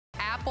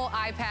Apple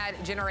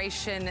iPad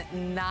Generation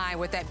 9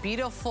 with that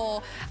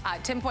beautiful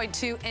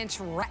 10.2-inch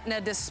Retina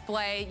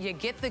display. You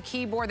get the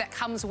keyboard that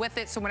comes with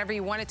it, so whenever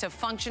you want it to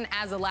function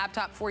as a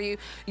laptop for you,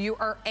 you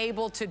are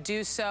able to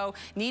do so.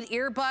 Need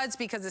earbuds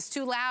because it's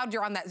too loud.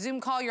 You're on that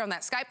Zoom call, you're on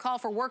that Skype call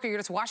for work, or you're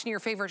just watching your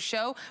favorite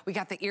show. We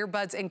got the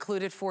earbuds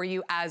included for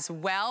you as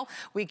well.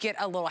 We get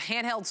a little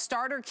handheld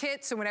starter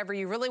kit, so whenever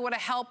you really want to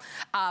help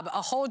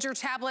hold your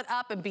tablet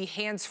up and be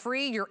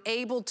hands-free, you're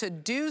able to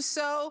do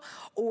so.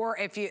 Or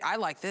if you, I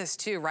like this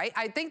too, right?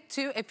 I think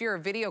too, if you're a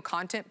video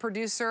content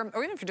producer,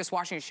 or even if you're just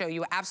watching a show,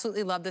 you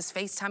absolutely love this,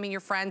 FaceTiming your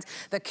friends.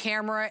 The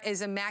camera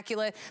is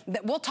immaculate.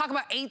 We'll talk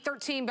about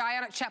A13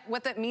 Bionic chip,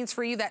 what that means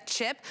for you, that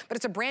chip, but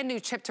it's a brand new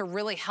chip to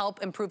really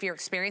help improve your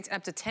experience, and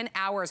up to 10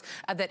 hours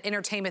of that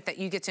entertainment that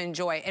you get to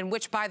enjoy, and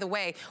which, by the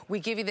way, we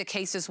give you the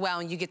case as well,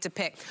 and you get to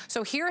pick.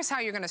 So here's how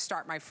you're gonna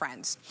start, my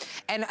friends.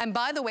 And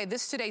by the way,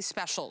 this is today's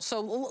special.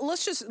 So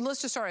let's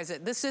just start as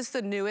it. This is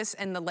the newest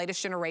and the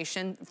latest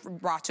generation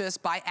brought to us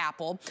by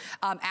Apple.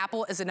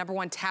 Apple is the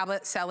 #1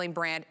 tablet selling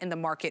brand in the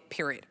market,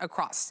 period,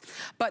 across.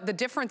 But the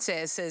difference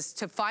is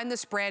to find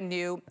this brand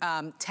new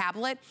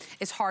tablet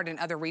is hard in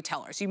other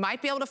retailers. You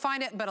might be able to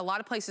find it, but a lot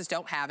of places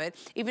don't have it.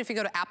 Even if you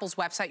go to Apple's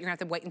website, you're gonna have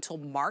to wait until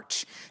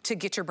March to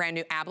get your brand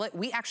new tablet.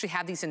 We actually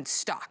have these in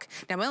stock.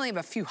 Now, we only have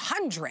a few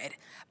hundred,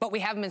 but we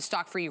have them in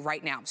stock for you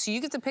right now. So you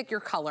get to pick your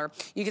color.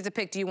 You get to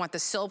pick, do you want the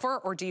silver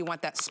or do you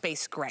want that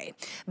space gray?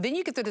 Then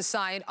you get to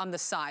decide on the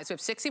size. We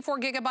have 64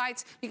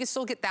 gigabytes. You can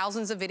still get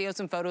thousands of videos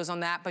and photos on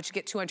that, but you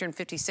get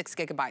 256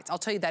 gigabytes. I'll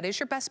tell you, that is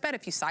your best bet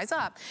if you size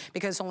up,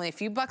 because it's only a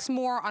few bucks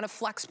more on a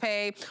flex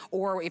pay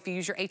or if you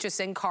use your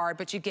HSN card,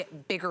 but you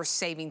get bigger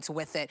savings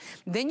with it.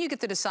 Then you get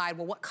to decide,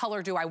 well, what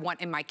color do I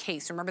want in my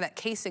case? Remember, that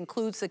case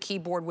includes the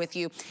keyboard with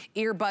you,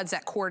 earbuds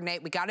that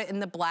coordinate. We got it in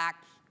the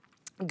black.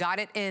 Got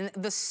it in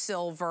the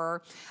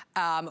silver.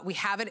 We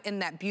have it in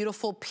that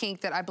beautiful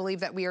pink that I believe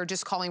that we are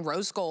just calling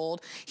rose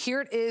gold.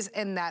 Here it is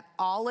in that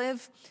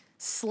olive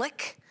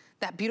slick,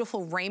 that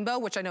beautiful rainbow,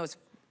 which I know is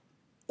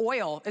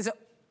oil. Is it?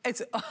 It's,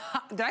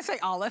 did I say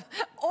olive?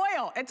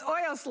 Oil, it's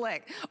oil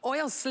slick.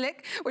 Oil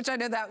slick, which I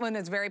know that one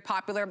is very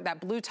popular, that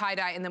blue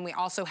tie-dye, and then we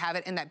also have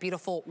it in that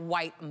beautiful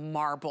white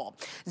marble.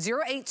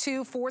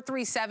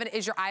 082437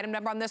 is your item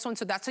number on this one,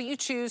 so that's what you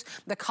choose,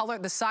 the color,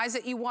 the size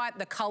that you want,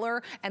 the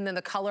color, and then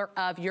the color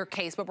of your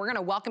case. But we're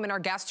gonna welcome in our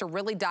guests to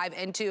really dive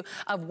into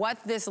of what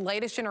this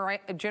latest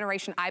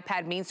generation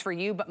iPad means for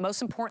you, but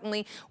most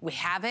importantly, we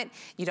have it.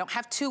 You don't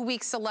have 2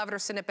 weeks to love it or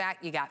send it back.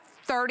 You got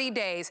 30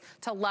 days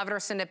to love it or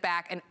send it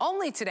back, and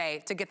only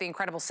today to get the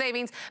incredible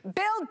savings.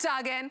 Bill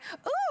Duggan,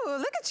 ooh,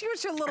 look at you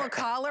with your little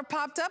collar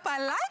popped up.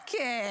 I like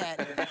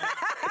it.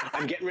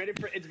 I'm getting ready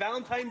for, it's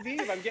Valentine's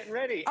Eve. I'm getting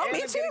ready. Oh, and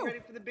me I'm too. getting ready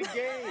for the big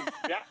game.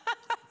 Yeah.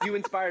 You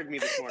inspired me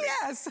this morning.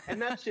 Yes.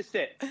 And that's just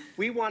it.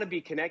 We want to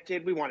be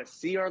connected. We want to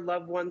see our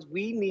loved ones.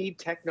 We need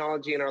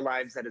technology in our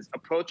lives that is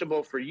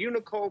approachable for you,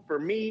 Nicole, for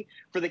me,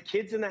 for the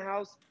kids in the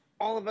house.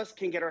 All of us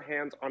can get our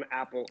hands on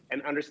Apple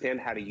and understand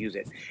how to use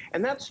it.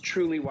 And that's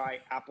truly why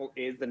Apple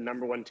is the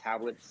 #1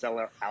 tablet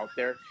seller out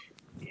there.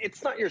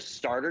 It's not your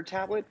starter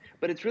tablet,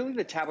 but it's really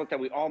the tablet that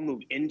we all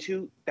move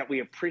into, that we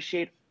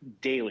appreciate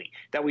daily,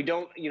 that we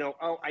don't, you know,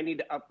 oh, I need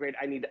to upgrade,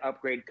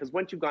 because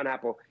once you've gone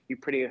Apple, you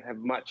pretty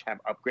much have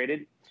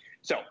upgraded.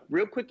 So,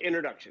 real quick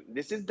introduction.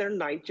 This is their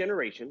 9th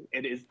generation.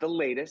 It is the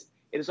latest.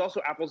 It is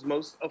also Apple's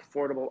most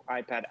affordable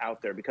iPad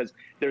out there, because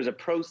there's a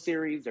Pro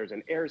series, there's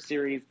an Air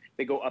series,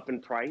 they go up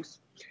in price.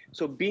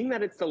 So being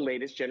that it's the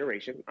latest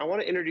generation, I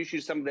want to introduce you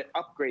to some of the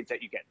upgrades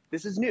that you get.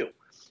 This is new.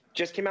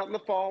 Just came out in the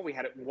fall. We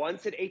had it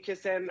once at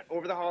HSN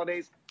over the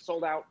holidays,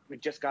 sold out. We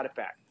just got it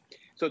back.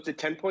 So it's a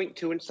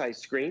 10.2-inch size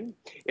screen.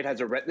 It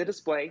has a Retina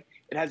display.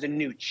 It has a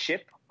new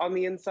chip on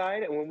the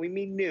inside. And when we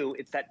mean new,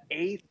 it's that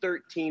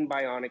A13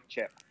 Bionic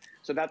chip.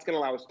 So that's going to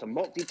allow us to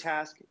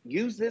multitask,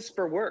 use this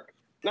for work,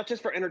 not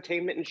just for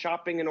entertainment and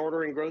shopping and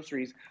ordering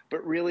groceries,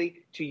 but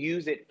really to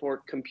use it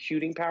for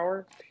computing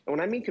power. And when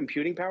I mean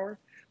computing power,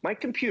 my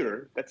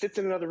computer that sits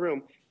in another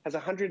room has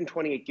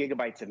 128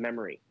 gigabytes of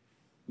memory.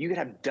 You could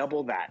have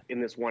double that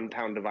in this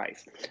 1-pound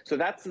device. So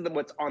that's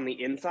what's on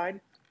the inside.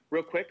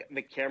 Real quick,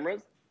 the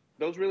cameras,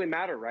 those really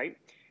matter, right?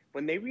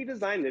 When they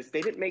redesigned this,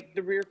 they didn't make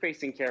the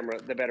rear-facing camera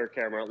the better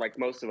camera like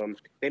most of them.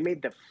 They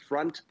made the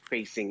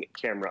front-facing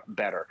camera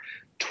better.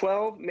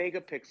 12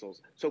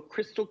 megapixels, so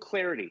crystal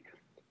clarity.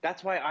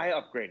 That's why I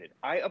upgraded.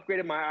 I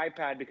upgraded my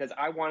iPad because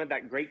I wanted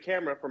that great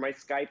camera for my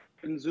Skype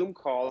and Zoom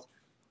calls.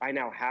 I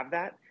now have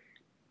that.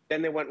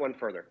 Then they went one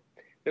further.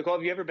 Nicole,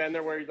 have you ever been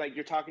there where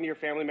you're talking to your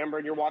family member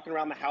and you're walking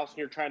around the house and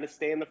you're trying to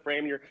stay in the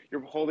frame, you're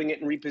holding it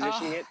and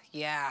repositioning it?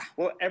 Yeah.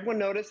 Well, everyone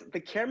noticed the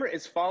camera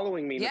is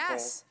following me, Nicole.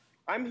 Yes.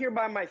 I'm here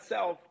by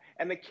myself,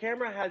 and the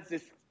camera has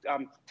this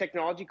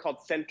technology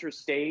called center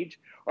stage.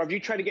 Or if you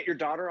try to get your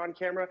daughter on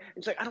camera,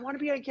 and she's like, I don't want to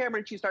be on camera,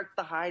 and she starts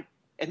to hide,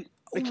 and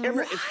the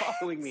camera is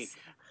following me.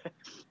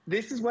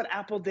 This is what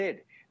Apple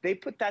did. They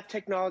put that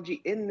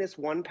technology in this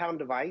 1-pound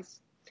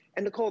device.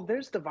 And Nicole,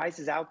 there's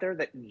devices out there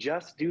that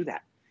just do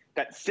that,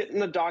 that sit in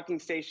the docking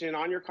station,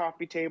 on your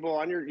coffee table,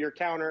 on your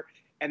counter,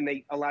 and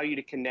they allow you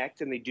to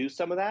connect, and they do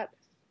some of that.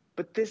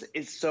 But this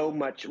is so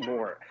much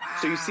more. Wow.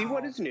 So you see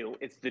what is new.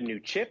 It's the new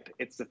chip.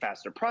 It's the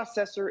faster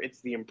processor.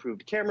 It's the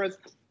improved cameras.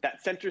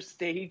 That center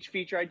stage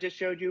feature I just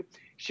showed you.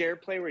 Share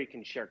Play, where you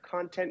can share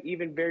content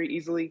even very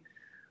easily.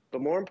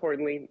 But more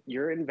importantly,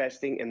 you're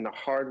investing in the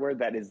hardware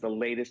that is the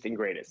latest and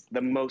greatest,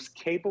 the most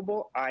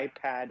capable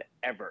iPad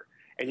ever.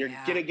 And you're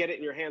going to get it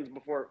in your hands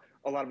before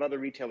a lot of other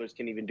retailers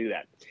can even do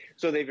that.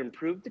 So they've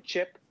improved the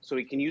chip so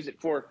we can use it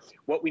for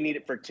what we need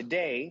it for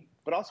today,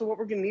 but also what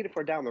we're going to need it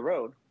for down the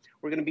road.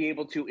 We're going to be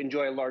able to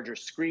enjoy a larger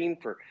screen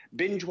for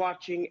binge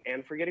watching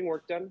and for getting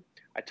work done.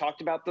 I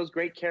talked about those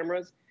great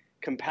cameras,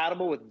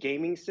 compatible with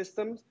gaming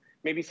systems.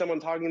 Maybe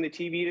someone's hogging the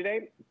TV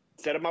today,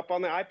 set them up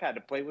on the iPad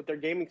to play with their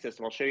gaming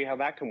system. I'll show you how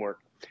that can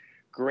work.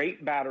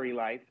 Great battery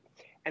life.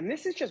 And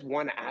this is just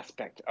one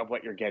aspect of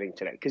what you're getting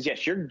today. Because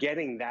yes, you're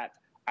getting that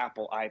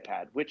Apple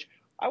iPad, which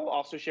I will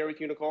also share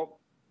with you, Nicole.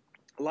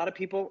 A lot of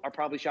people are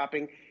probably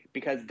shopping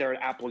because they're an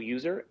Apple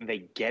user.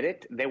 They get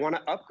it. They want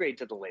to upgrade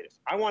to the latest.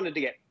 I wanted to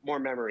get more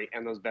memory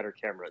and those better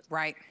cameras.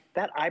 Right.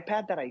 That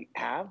iPad that I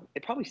have,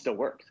 it probably still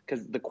works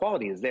because the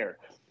quality is there.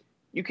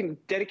 You can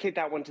dedicate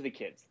that one to the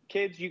kids.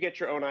 Kids, you get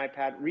your own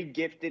iPad,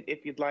 re-gift it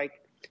if you'd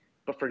like.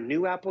 But for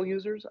new Apple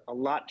users, a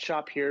lot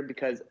shop here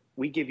because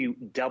we give you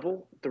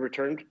double the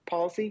return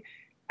policy.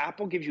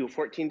 Apple gives you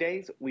 14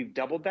 days. We've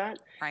doubled that.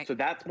 Right. So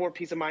that's more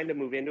peace of mind to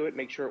move into it,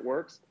 make sure it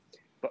works.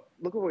 But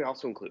look what we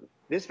also include.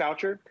 This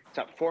voucher, it's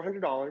at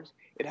 $400.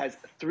 It has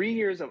 3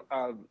 years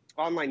of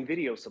online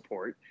video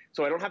support.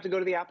 So I don't have to go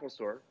to the Apple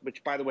store,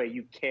 which, by the way,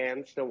 you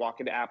can still walk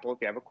into Apple if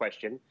you have a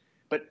question.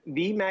 But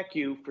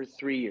VMAC for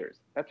 3 years.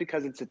 That's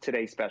because it's a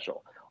Today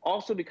Special.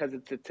 Also because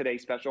it's a Today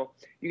Special,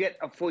 you get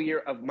a full year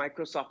of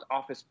Microsoft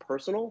Office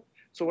Personal.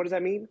 So what does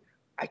that mean?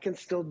 I can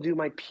still do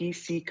my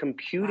PC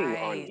computing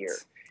on here.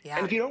 Yeah.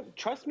 And if you don't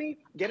trust me,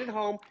 get it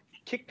home,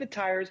 kick the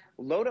tires,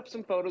 load up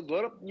some photos,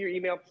 load up your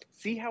email,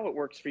 see how it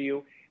works for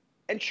you.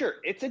 And sure,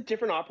 it's a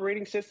different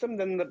operating system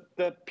than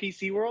the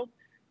PC world,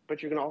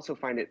 but you're going to also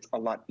find it's a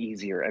lot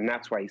easier. And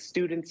that's why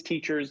students,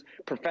 teachers,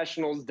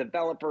 professionals,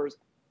 developers,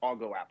 all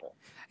go Apple.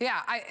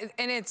 Yeah,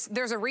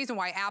 there's a reason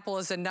why Apple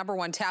is the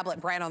 #1 tablet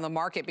brand on the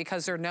market,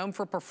 because they're known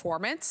for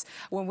performance.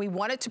 When we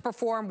want it to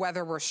perform,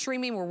 whether we're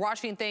streaming, we're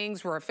watching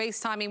things, we're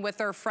FaceTiming with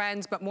our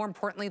friends, but more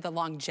importantly, the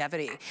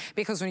longevity.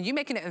 Because when you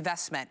make an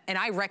investment, and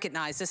I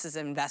recognize this is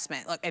an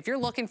investment. Look, if you're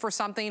looking for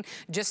something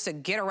just to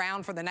get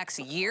around for the next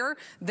year,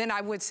 then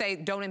I would say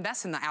don't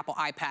invest in the Apple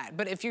iPad.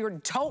 But if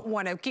you don't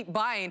want to keep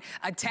buying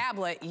a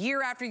tablet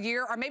year after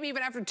year, or maybe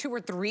even after 2 or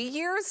 3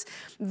 years,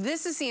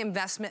 this is the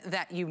investment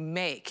that you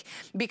make,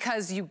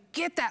 because you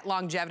get that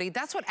longevity.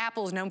 That's what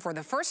Apple is known for.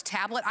 The first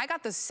tablet, I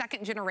got the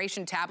 2nd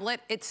generation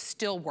tablet, it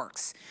still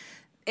works.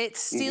 It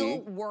still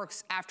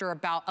works after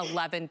about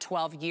 11,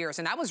 12 years.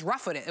 And I was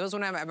rough with it. It was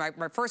when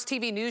my first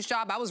TV news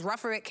job. I was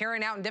rough with it,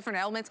 carrying out in different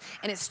elements,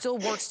 and it still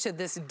works to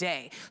this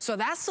day. So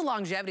that's the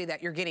longevity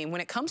that you're getting. When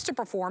it comes to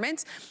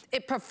performance,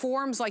 it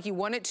performs like you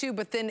want it to,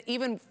 but then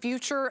even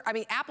future, I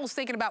mean, Apple's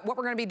thinking about what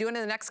we're gonna be doing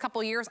in the next couple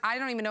of years. I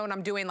don't even know what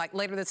I'm doing like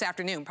later this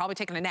afternoon, probably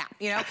taking a nap,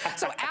 you know?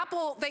 So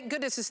Apple, thank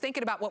goodness, is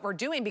thinking about what we're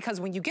doing, because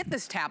when you get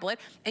this tablet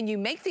and you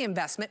make the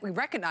investment, we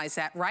recognize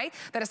that, right?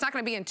 That it's not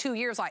gonna be in 2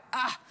 years like,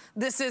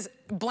 this is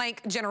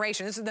blank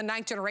generation. This is the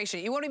 9th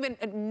generation. You won't even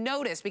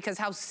notice, because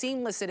how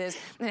seamless it is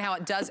and how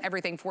it does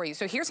everything for you.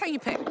 So here's how you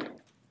pick.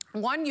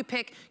 One, you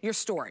pick your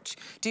storage.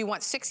 Do you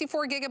want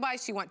 64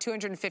 gigabytes? Do you want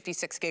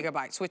 256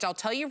 gigabytes? Which I'll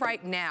tell you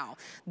right now,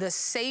 the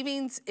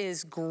savings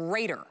is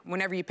greater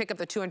whenever you pick up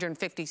the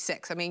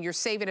 256. I mean, you're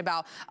saving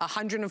about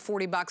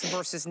 140 bucks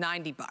versus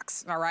 90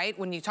 bucks, all right?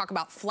 When you talk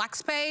about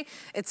FlexPay,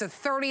 it's a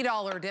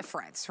 $30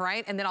 difference,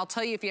 right? And then I'll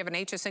tell you, if you have an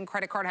HSN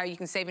credit card, how you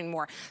can save even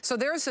more. So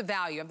there's the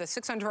value of the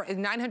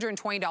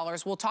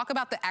 $920. We'll talk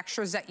about the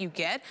extras that you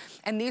get,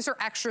 and these are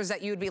extras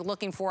that you would be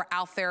looking for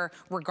out there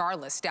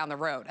regardless down the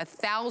road.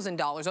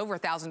 $1,000, over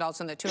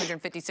 $1,000 on the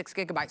 256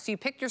 gigabytes. So you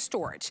pick your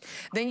storage.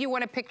 Then you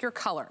want to pick your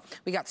color.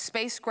 We got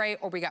space gray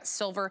or we got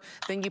silver.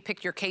 Then you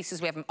pick your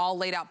cases. We have them all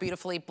laid out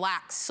beautifully.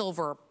 Black,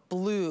 silver,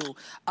 blue,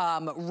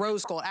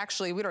 rose gold.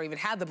 Actually, we don't even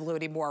have the blue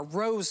anymore.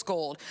 Rose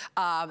gold,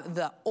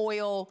 the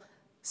oil,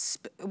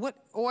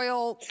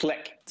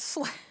 Slick.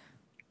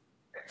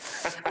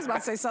 I was about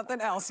to say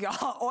something else,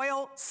 y'all.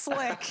 Oil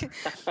slick,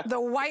 the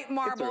white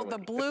marble, the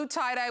blue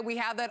tie-dye, we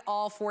have that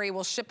all for you.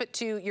 We'll ship it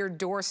to your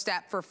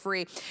doorstep for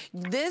free.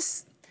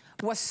 This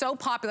was so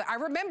popular. I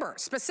remember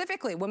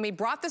specifically when we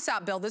brought this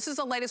out, Bill, this is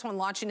the latest one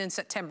launching in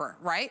September,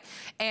 right?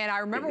 And I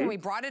remember when we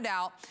brought it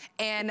out,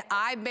 and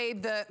I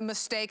made the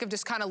mistake of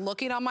just kind of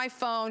looking on my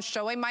phone,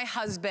 showing my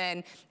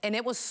husband, and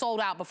it was sold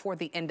out before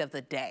the end of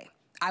the day.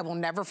 I will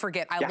never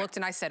forget. I looked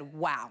and I said,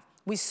 wow.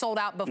 We sold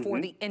out before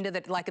the end of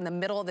the, like in the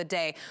middle of the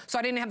day. So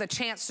I didn't have the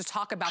chance to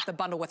talk about the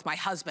bundle with my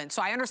husband.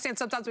 So I understand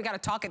sometimes we got to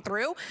talk it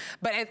through,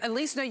 but at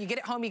least know you get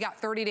it home, you got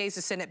 30 days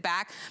to send it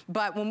back.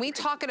 But when we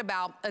talking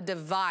about a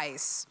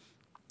device,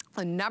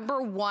 a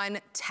 #1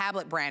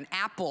 tablet brand,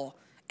 Apple,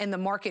 in the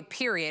market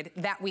period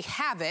that we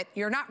have it.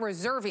 You're not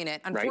reserving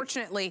it.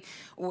 Unfortunately,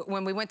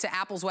 when we went to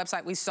Apple's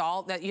website, we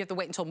saw that you have to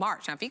wait until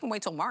March. Now, if you can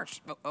wait till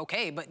March,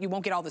 okay, but you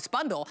won't get all this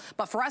bundle.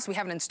 But for us, we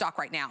have it in stock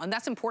right now. And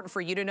that's important for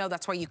you to know.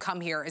 That's why you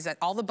come here, is that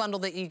all the bundle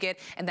that you get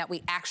and that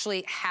we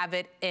actually have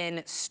it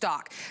in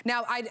stock.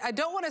 Now, I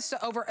don't want us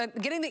to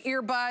getting the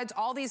earbuds,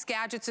 all these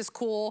gadgets is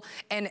cool.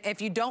 And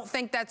if you don't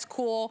think that's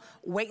cool,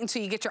 wait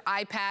until you get your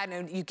iPad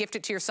and you gift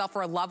it to yourself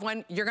or a loved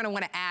one. You're gonna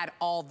wanna add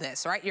all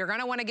this, right? You're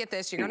gonna wanna get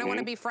this. You're gonna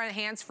wanna be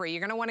hands-free.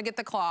 You're gonna wanna get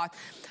the cloth.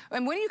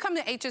 And when you come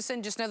to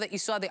HSN, just know that you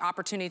still have the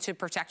opportunity to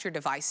protect your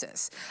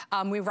devices.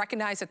 We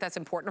recognize that that's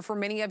important for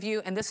many of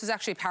you. And this is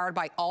actually powered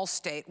by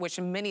Allstate, which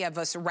many of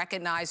us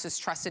recognize as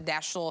trusted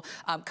national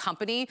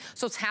company.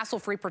 So it's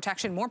hassle-free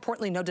protection. More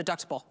importantly, no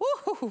deductible.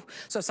 Woo-hoo-hoo.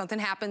 So if something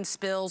happens,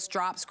 spills,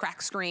 drops,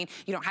 cracks screen,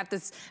 you don't have to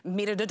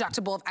meet a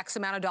deductible of X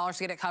amount of dollars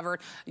to get it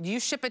covered. You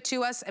ship it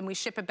to us and we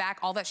ship it back.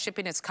 All that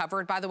shipping is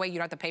covered, by the way. You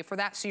don't have to pay for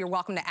that. So you're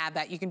welcome to add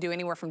that. You can do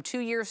anywhere from 2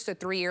 years to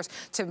 3 years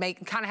to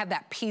kind of have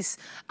that peace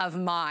of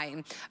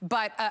mind.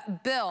 But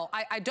Bill,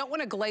 I don't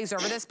want to glaze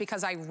over this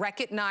because I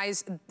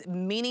recognize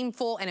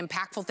meaningful and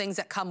impactful things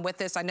that come with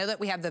this. I know that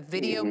we have the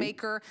video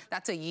maker.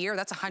 That's a year.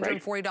 That's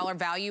 $140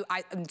 value.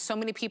 So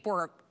many people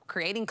are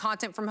creating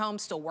content from home,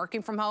 still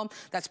working from home.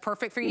 That's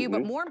perfect for you.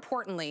 But more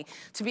importantly,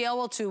 to be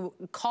able to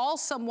call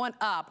someone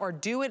up or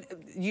do it,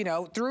 you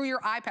know, through your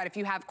iPad if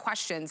you have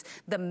questions,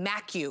 the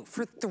MacU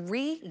for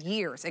 3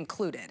 years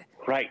included.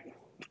 Right.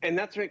 And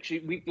that's actually,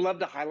 we love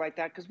to highlight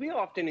that because we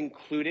often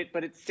include it,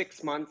 but it's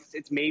 6 months,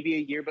 it's maybe a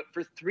year, but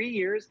for 3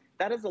 years,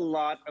 that is a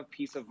lot of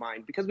peace of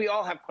mind because we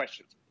all have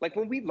questions. Like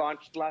when we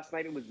launched last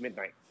night, it was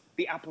midnight.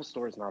 The Apple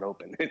store is not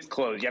open. It's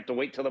closed. You have to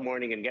wait till the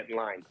morning and get in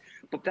line.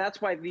 But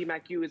that's why the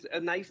MacU is a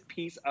nice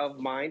peace of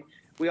mind.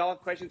 We all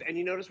have questions. And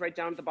you notice right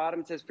down at the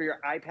bottom, it says for your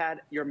iPad,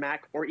 your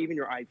Mac, or even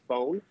your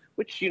iPhone,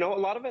 which, you know, a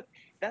lot of it,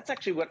 that's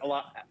actually what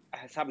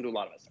has happened to a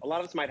lot of us. A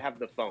lot of us might have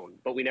the phone,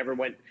 but we never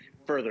went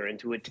further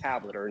into a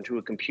tablet or into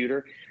a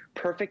computer.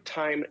 Perfect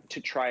time to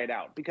try it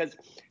out. Because,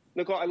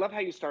 Nicole, I love how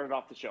you started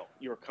off the show.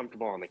 You were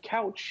comfortable on the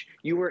couch.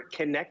 You were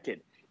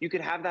connected. You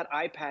could have that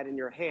iPad in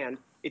your hand.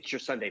 It's your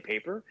Sunday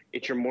paper.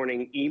 It's your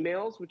morning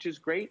emails, which is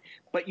great.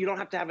 But you don't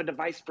have to have a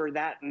device for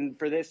that and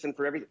for this and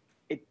for everything.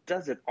 It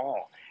does it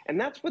all. And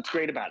that's what's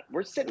great about it.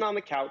 We're sitting on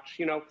the couch,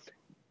 you know,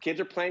 kids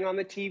are playing on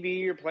the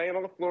TV, you're playing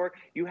on the floor,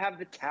 you have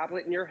the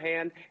tablet in your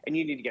hand, and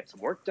you need to get some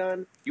work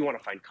done. You want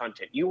to find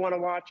content you want to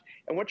watch.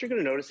 And what you're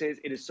going to notice is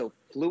it is so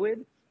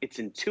fluid, it's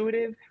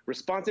intuitive,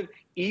 responsive,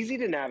 easy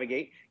to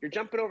navigate. You're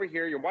jumping over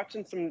here, you're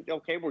watching some,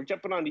 okay, we're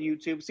jumping onto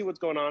YouTube, see what's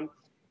going on.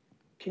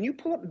 Can you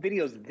pull up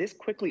videos this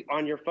quickly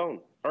on your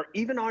phone or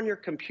even on your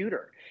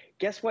computer?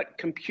 Guess what?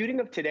 Computing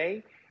of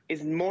today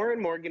is more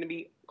and more going to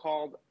be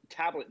called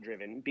tablet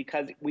driven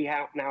because we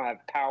now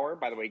have power.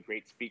 By the way,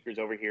 great speakers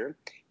over here.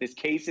 This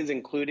case is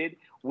included,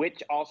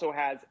 which also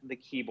has the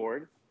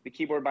keyboard. The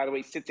keyboard, by the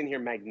way, sits in here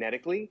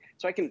magnetically,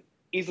 so I can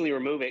easily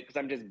remove it because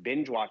I'm just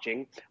binge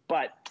watching.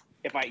 But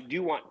if I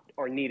do want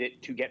or need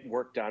it to get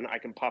work done, I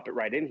can pop it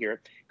right in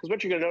here. Because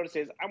what you're going to notice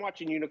is I'm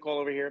watching you, Nicole,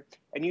 over here,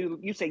 and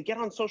you say, get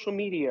on social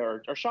media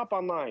or shop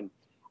online.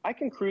 I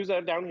can cruise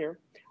down here.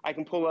 I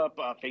can pull up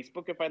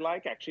Facebook if I'd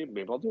like. Actually,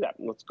 maybe I'll do that.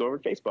 Let's go over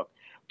to Facebook.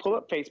 Pull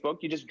up Facebook.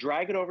 You just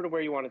drag it over to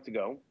where you want it to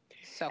go.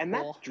 So and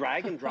cool. That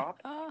drag and drop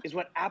is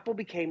what Apple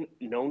became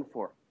known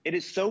for. It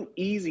is so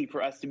easy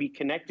for us to be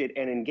connected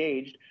and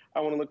engaged. I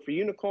want to look for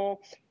you,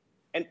 Nicole.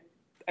 And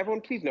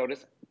everyone, please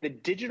notice the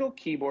digital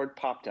keyboard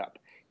popped up,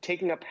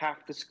 taking up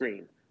half the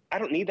screen. I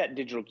don't need that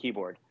digital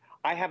keyboard.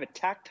 I have a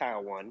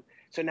tactile one,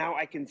 so now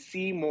I can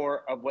see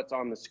more of what's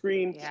on the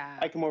screen. Yeah.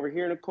 I come over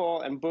here,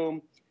 Nicole, and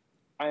boom,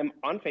 I'm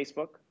on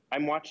Facebook.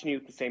 I'm watching you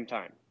at the same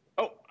time.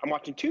 Oh, I'm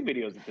watching 2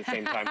 videos at the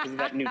same time because of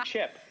that new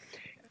chip.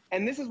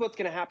 And this is what's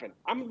going to happen.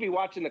 I'm going to be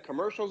watching the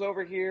commercials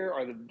over here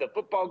or the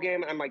football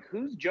game, and I'm like,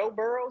 who's Joe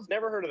Burrows?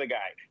 Never heard of the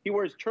guy. He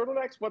wears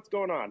turtlenecks? What's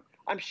going on?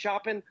 I'm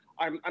shopping.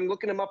 I'm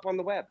looking him up on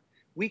the web.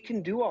 We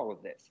can do all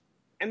of this.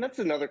 And that's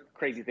another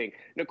crazy thing.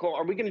 Nicole,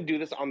 are we going to do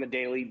this on the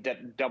daily,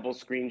 double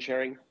screen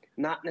sharing?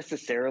 Not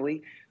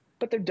necessarily.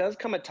 But there does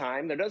come a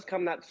time, there does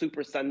come that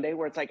Super Sunday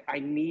where it's like, I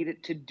need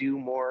it to do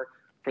more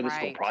for this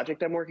little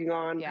project I'm working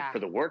on, for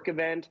the work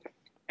event.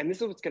 And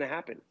this is what's going to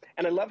happen.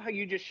 And I love how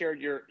you just shared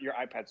your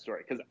iPad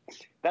story, because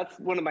that's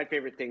one of my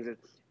favorite things is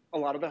a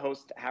lot of the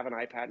hosts have an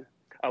iPad.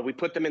 We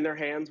put them in their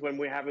hands when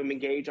we have them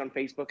engage on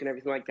Facebook and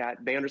everything like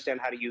that. They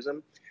understand how to use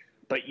them.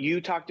 But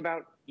you talked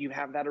about you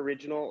have that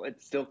original.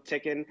 It's still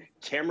ticking.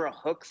 Tamara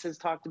Hooks has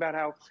talked about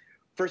how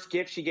first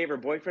gift she gave her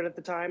boyfriend at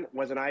the time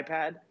was an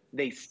iPad.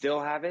 They still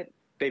have it.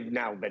 They've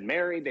now been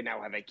married. They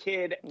now have a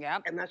kid.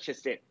 Yep. And that's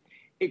just it.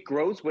 It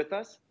grows with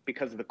us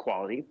because of the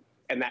quality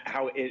and that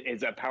how it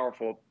is a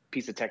powerful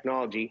piece of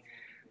technology.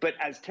 But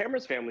as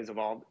Tamara's family's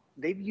evolved,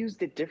 they've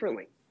used it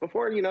differently.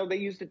 Before, you know, they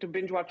used it to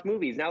binge watch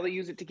movies. Now they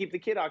use it to keep the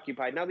kid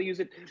occupied. Now they use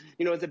it,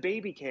 you know, as a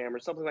baby cam or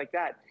something like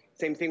that.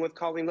 Same thing with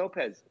Colleen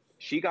Lopez.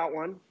 She got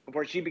one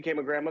before she became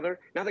a grandmother.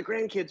 Now the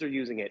grandkids are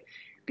using it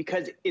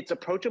because it's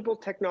approachable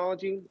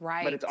technology,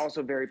 right, but it's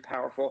also very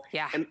powerful.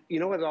 Yeah. And you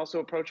know what's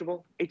also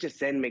approachable?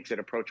 HSN makes it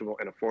approachable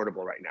and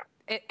affordable right now.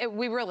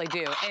 We really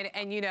do.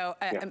 And you know,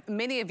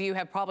 many of you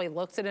have probably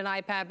looked at an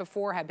iPad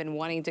before, have been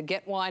wanting to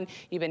get one.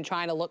 You've been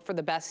trying to look for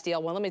the best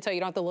deal. Well, let me tell you,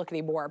 you don't have to look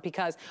anymore,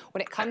 because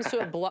when it comes to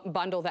a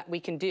bundle that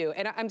we can do,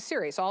 and I'm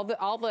serious, all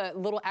the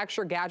little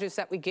extra gadgets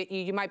that we get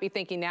you, you might be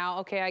thinking now,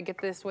 okay, I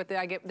get this with it,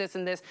 I get this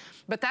and this,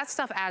 but that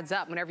stuff adds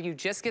up whenever you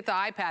just get the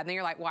iPad, and then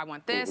you're like, well, I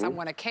want this, I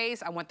want a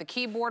case, I want the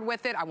keyboard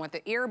with it, I want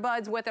the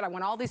earbuds with it, I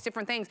want all these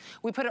different things.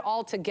 We put it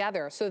all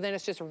together, so then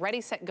it's just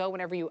ready, set, go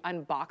whenever you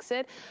unbox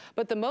it.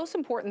 But the most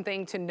important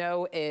thing to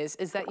know is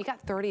that you got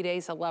 30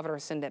 days to love it or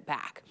send it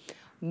back.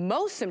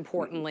 Most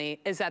importantly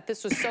is that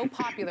this was so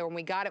popular when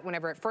we got it,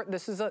 whenever it first,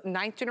 this is a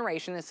 9th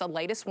generation, it's the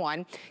latest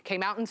one,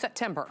 came out in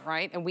September,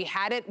 right? And we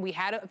had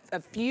a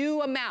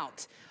few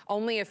amount,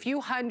 only a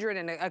few hundred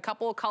and a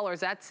couple of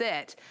colors, that's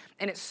it.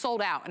 And it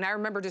sold out. And I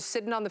remember just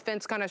sitting on the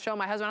fence kind of showing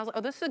my husband, I was like,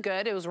 oh, this is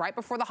good. It was right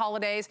before the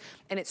holidays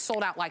and it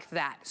sold out like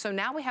that. So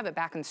now we have it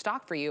back in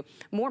stock for you.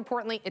 More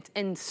importantly, it's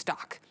in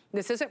stock.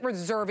 This isn't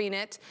reserving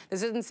it.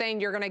 This isn't saying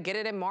you're gonna get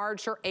it in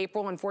March or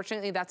April.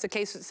 Unfortunately, that's the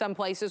case at some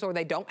places, or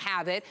they don't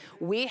have it.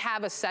 We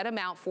have a set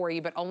amount for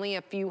you, but only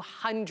a few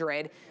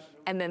hundred,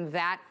 and then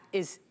that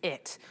is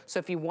it. So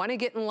if you wanna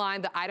get in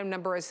line, the item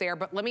number is there,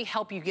 but let me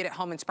help you get it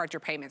home and spread your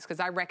payments, because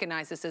I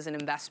recognize this is an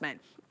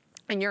investment.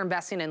 And you're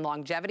investing in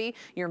longevity,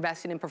 you're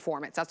investing in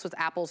performance. That's what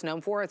Apple's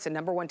known for. It's the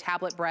 #1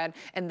 tablet brand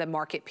in the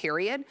market,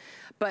 period.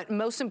 But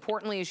most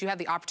importantly is you have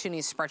the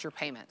opportunity to spread your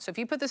payment. So if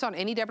you put this on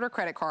any debit or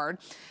credit card,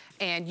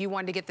 and you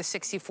wanted to get the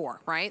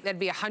 64, right? That'd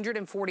be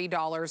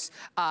 $140,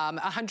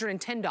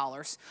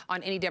 $110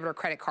 on any debit or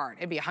credit card.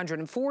 It'd be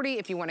 $140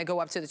 if you want to go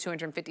up to the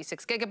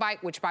 256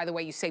 gigabyte, which, by the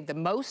way, you save the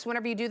most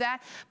whenever you do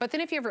that. But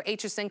then if you have your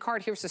HSN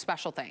card, here's the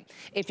special thing.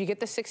 If you get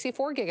the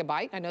 64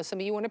 gigabyte, I know some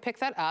of you want to pick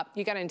that up,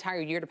 you got an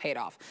entire year to pay it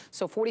off.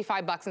 So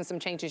 45 bucks and some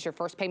change is your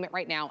first payment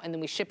right now, and then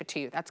we ship it to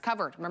you. That's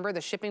covered. Remember, the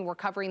shipping, we're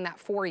covering that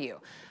for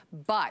you.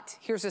 But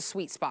here's a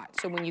sweet spot.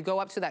 So when you go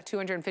up to that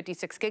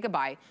 256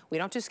 gigabyte, we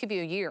don't just give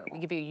you a year, we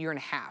give you a year and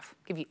a half,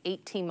 give you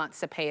 18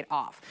 months to pay it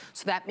off.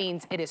 So that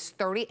means it is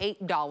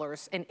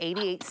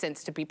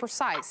 $38.88 to be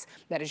precise.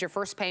 That is your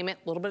first payment,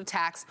 a little bit of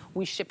tax,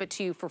 we ship it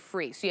to you for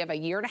free. So you have a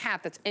year and a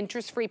half that's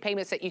interest-free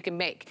payments that you can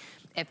make.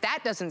 If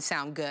that doesn't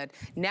sound good,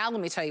 now let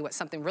me tell you what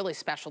something really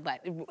special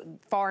that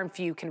far and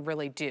few can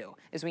really do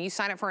is when you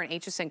sign up for an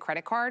HSN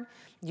credit card,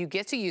 you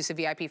get to use the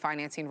VIP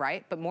financing,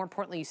 right? But more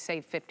importantly, you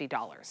save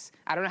 $50.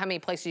 I don't know how many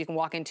places you can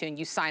walk into and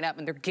you sign up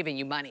and they're giving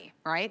you money,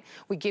 right?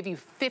 We give you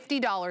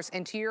 $50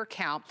 into your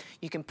account.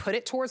 You can put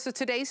it towards the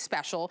today's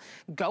special,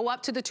 go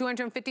up to the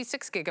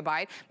 256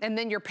 gigabyte, and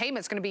then your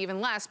payment's gonna be even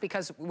less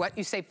because what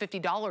you save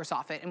 $50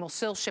 off it, and we'll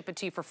still ship it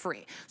to you for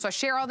free. So I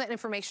share all that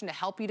information to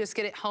help you just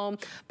get it home,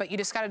 but you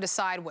just gotta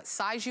decide what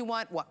size you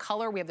want, what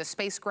color. We have the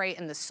space gray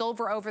and the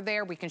silver over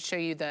there. We can show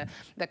you the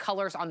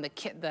colors on the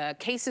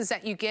cases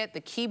that you get.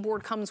 The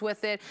keyboard comes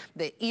with it.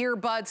 The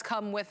earbuds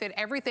come with it.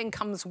 Everything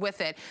comes with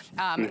it.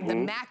 The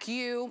Mac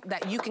U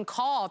that you can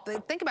call.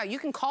 Think about it. You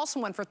can call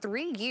someone for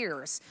 3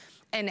 years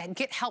and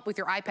get help with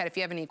your iPad if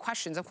you have any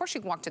questions. Of course,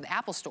 you can walk to the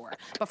Apple store,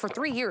 but for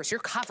 3 years, you're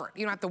covered.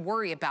 You don't have to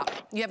worry about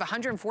it. You have a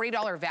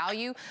 $140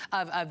 value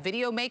of a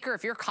video maker.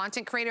 If you're a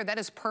content creator, that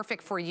is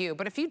perfect for you.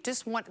 But if you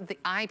just want the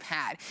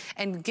iPad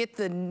and get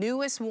the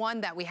newest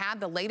one that we have,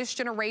 the latest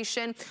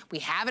generation, we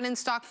have it in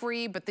stock for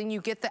you, but then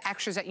you get the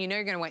extras that you know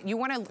you're gonna want. You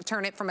wanna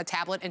turn it from a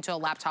tablet into a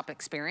laptop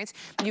experience.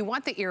 You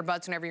want the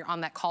earbuds whenever you're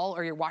on that call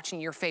or you're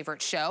watching your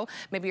favorite show.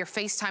 Maybe you're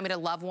FaceTiming a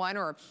loved one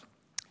or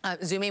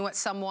Zooming with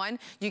someone.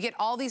 You get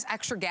all these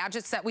extra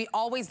gadgets that we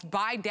always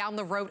buy down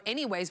the road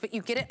anyways, but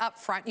you get it up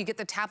front. You get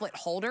the tablet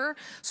holder.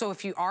 So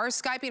if you are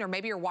Skyping, or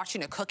maybe you're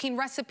watching a cooking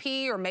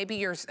recipe, or maybe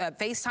you're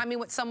FaceTiming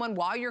with someone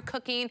while you're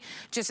cooking,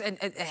 just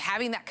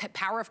having that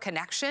power of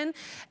connection.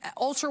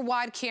 Ultra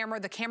wide camera,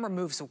 the camera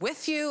moves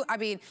with you. I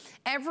mean,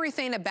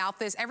 everything about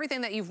this,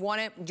 everything that you've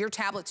wanted your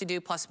tablet to do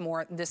plus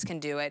more, this can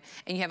do it.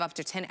 And you have up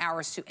to 10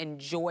 hours to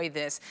enjoy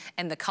this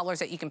and the colors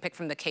that you can pick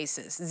from the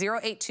cases.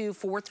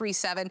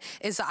 082437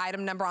 is the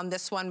item number on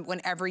this one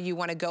whenever you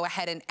want to go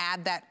ahead and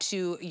add that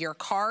to your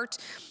cart.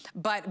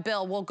 But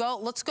Bill,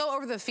 let's go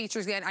over the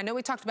features again. I know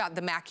we talked about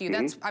the Mac U.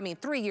 That's, I mean,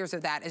 3 years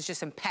of that is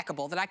just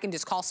impeccable, that I can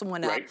just call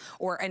someone up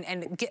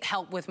and get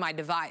help with my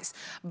device.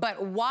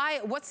 But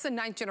what's the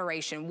 9th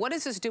generation? What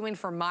is this doing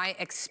for my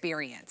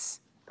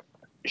experience?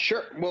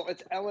 Sure. Well,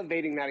 it's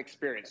elevating that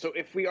experience. So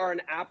if we are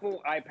an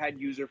Apple iPad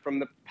user from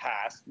the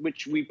past,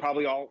 which we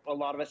probably a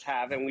lot of us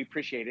have, and we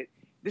appreciate it,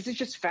 this is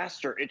just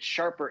faster, it's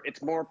sharper,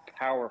 it's more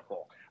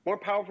powerful. More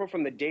powerful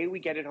from the day we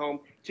get it home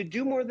to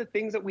do more of the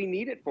things that we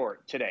need it for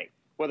today.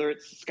 Whether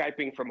it's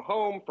Skyping from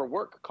home for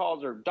work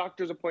calls or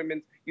doctor's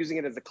appointments, using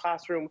it as a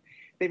classroom.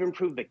 They've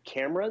improved the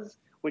cameras,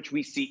 which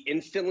we see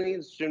instantly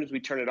as soon as we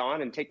turn it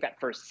on and take that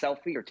first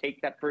selfie or take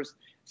that first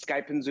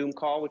Skype and Zoom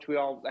call, which we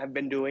all have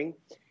been doing.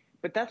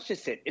 But that's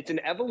just it. It's an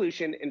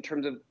evolution in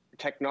terms of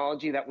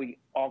technology that we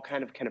all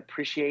kind of can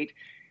appreciate,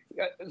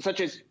 such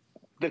as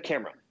the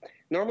camera.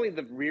 Normally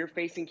the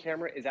rear-facing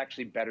camera is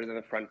actually better than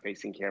the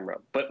front-facing camera.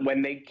 But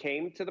when they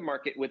came to the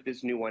market with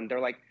this new one,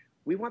 they're like,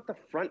 we want the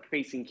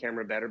front-facing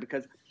camera better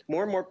because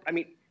more and more, I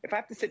mean, if I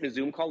have to sit in a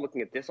Zoom call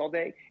looking at this all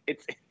day,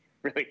 it's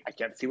really, I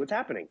can't see what's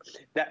happening.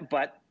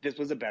 But this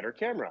was a better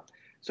camera.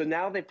 So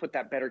now they put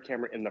that better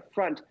camera in the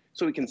front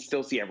so we can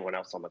still see everyone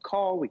else on the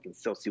call. We can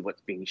still see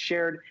what's being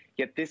shared,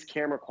 yet this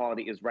camera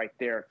quality is right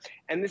there.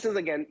 And this is,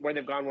 again, where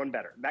they've gone one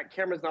better. That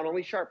camera is not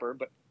only sharper,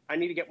 but I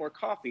need to get more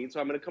coffee.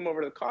 So I'm going to come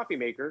over to the coffee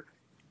maker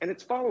and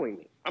it's following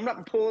me. I'm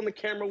not pulling the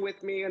camera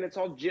with me and it's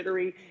all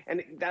jittery.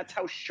 And that's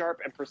how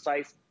sharp and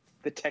precise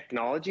the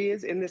technology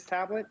is in this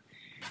tablet.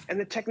 And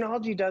the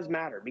technology does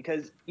matter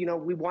because, you know,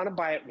 we want to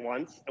buy it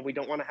once and we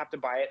don't want to have to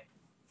buy it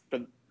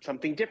but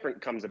something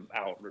different comes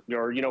out,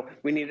 or, you know,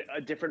 we need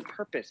a different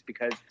purpose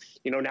because,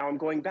 you know, now I'm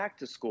going back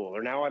to school,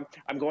 or now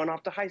I'm going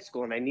off to high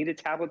school and I need a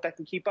tablet that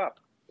can keep up.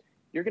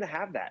 You're going to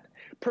have that.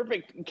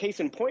 Perfect case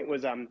in point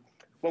was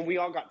when we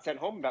all got sent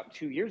home about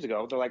 2 years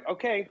ago, they're like,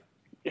 okay,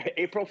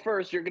 April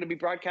 1st, you're going to be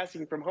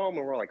broadcasting from home.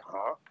 And we're like,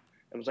 huh?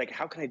 I was like,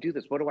 how can I do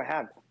this? What do I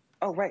have?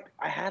 Oh, right.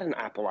 I had an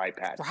Apple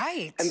iPad.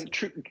 Right. And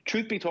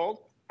truth be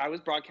told, I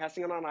was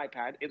broadcasting on an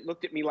iPad. It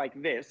looked at me like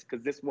this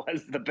because this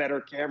was the better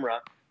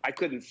camera. I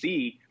couldn't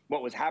see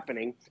what was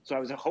happening, so I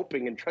was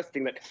hoping and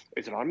trusting that,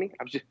 is it on me?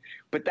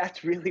 But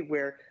that's really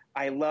where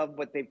I love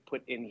what they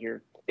put in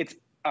here. It's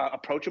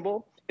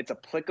approachable, it's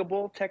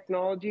applicable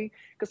technology,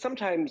 because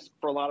sometimes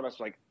for a lot of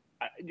us, like,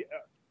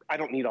 I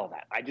don't need all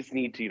that. I just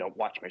need to, you know,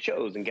 watch my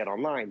shows and get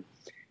online.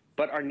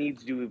 But our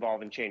needs do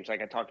evolve and change.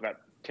 Like I talked about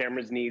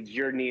Tamara's needs,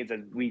 your needs,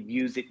 and we've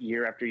used it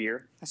year after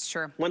year. That's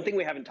true. One thing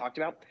we haven't talked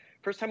about,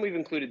 first time we've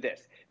included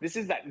this. This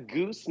is that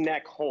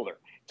gooseneck holder.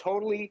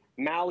 Totally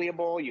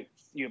malleable.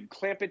 You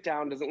clamp it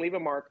down, doesn't leave a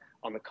mark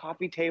on the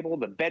coffee table,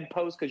 the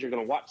bedpost, because you're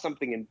going to watch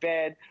something in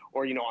bed,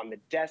 or, you know, on the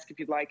desk if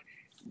you'd like.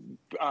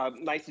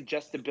 Nice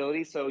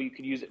adjustability, so you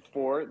could use it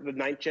for the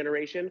 9th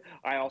generation.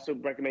 I also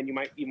recommend you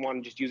might even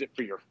want to just use it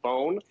for your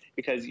phone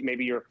because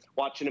maybe you're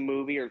watching a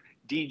movie or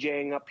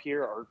DJing up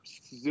here or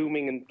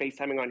Zooming and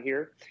FaceTiming on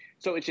here.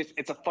 So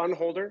it's a fun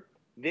holder.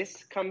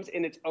 This comes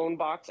in its own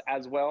box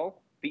as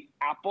well. The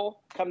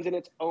Apple comes in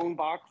its own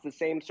box, the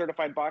same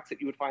certified box that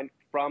you would find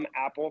from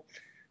Apple.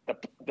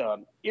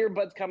 The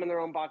earbuds come in their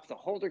own box. The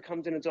holder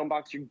comes in its own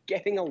box. You're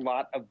getting a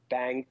lot of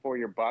bang for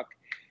your buck.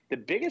 The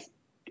biggest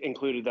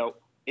included, though,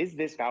 is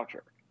this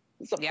voucher.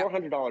 This is a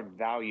 $400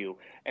 value,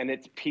 and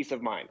it's peace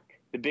of mind.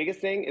 The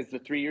biggest thing is the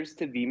 3 years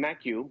to the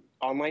VMAC-U,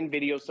 online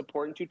video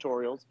support and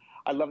tutorials.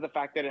 I love the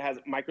fact that it has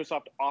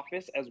Microsoft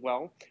Office as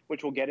well,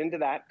 which we'll get into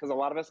that because a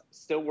lot of us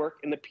still work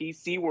in the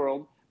PC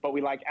world, but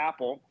we like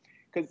Apple.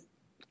 Because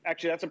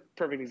actually, that's a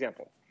perfect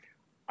example.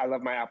 I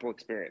love my Apple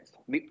experience.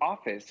 The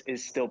Office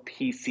is still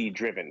PC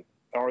driven,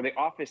 or the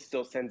Office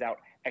still sends out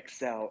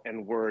Excel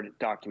and Word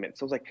documents.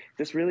 So I was like, is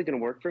this really going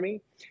to work for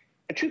me?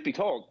 And truth be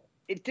told,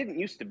 it didn't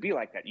used to be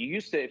like that. You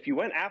used to, if you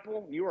went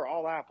Apple, you were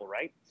all Apple,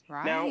 right?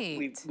 Right. Now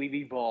we've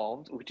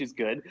evolved, which is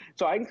good.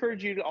 So I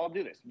encourage you to all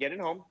do this. Get it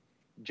home,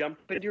 jump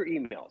into your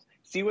emails,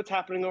 see what's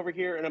happening over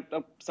here.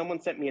 And someone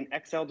sent me an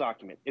Excel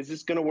document. Is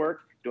this going to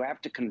work? Do I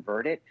have to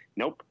convert it?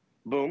 Nope.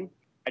 Boom.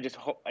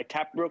 I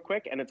tap real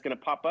quick and it's going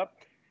to pop up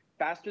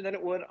faster than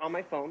it would on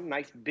my phone.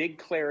 Nice big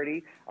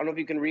clarity. I don't know if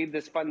you can read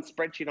this fun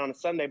spreadsheet on a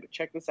Sunday, but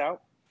check this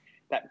out.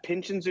 That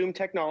pinch and zoom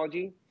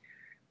technology.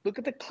 Look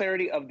at the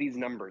clarity of these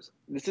numbers.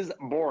 This is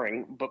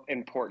boring, but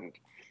important.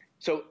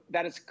 So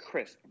that is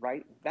crisp,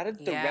 right? That is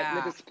the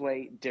Retina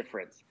display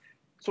difference.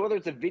 So whether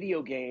it's a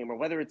video game or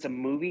whether it's a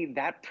movie,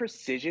 that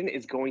precision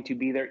is going to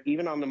be there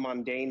even on the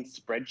mundane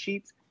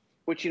spreadsheets,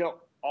 which, you know,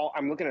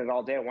 I'm looking at it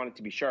all day. I want it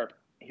to be sharp.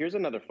 Here's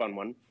another fun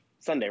one.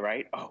 Sunday,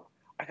 right? Oh,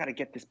 I got to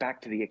get this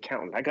back to the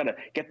accountant. I got to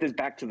get this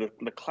back to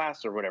the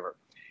class or whatever.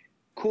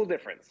 Cool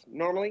difference.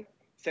 Normally,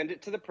 send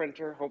it to the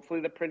printer. Hopefully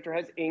the printer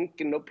has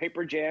ink and no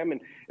paper jam, and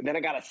then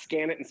I got to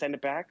scan it and send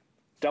it back.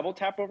 Double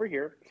tap over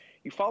here.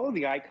 You follow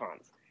the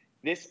icons.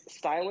 This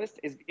stylus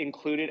is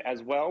included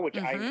as well, which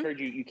I encourage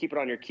you keep it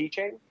on your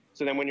keychain.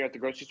 So then when you're at the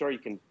grocery store, you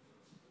can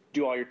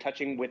do all your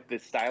touching with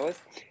this stylus.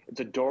 It's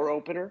a door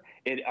opener.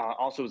 It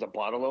also is a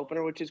bottle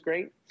opener, which is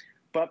great.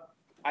 But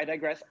I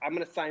digress. I'm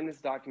going to sign this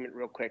document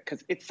real quick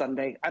because it's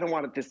Sunday. I don't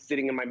want it just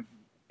sitting in my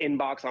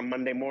inbox on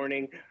Monday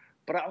morning,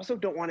 but I also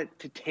don't want it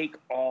to take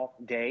all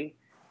day.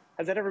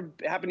 Has that ever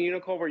happened to you,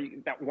 Nicole, where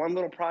that one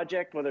little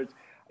project, whether it's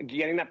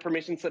getting that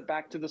permission slip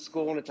back to the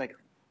school and it's like,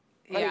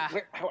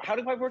 how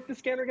do I work the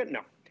scanner again?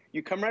 No.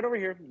 You come right over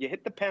here. You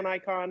hit the pen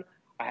icon.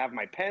 I have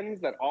my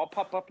pens that all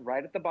pop up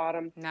right at the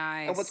bottom.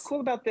 Nice. And what's cool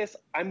about this,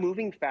 I'm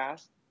moving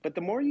fast. But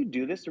the more you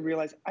do this, to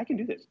realize I can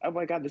do this. Oh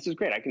my God, this is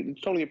great.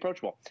 It's totally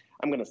approachable.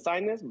 I'm going to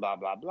sign this, blah,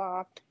 blah,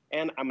 blah,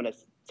 and I'm going to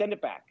send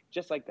it back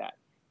just like that.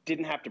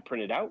 Didn't have to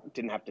print it out.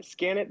 Didn't have to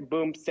scan it.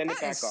 Boom, send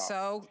it back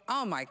off.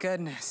 Oh my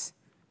goodness.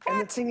 And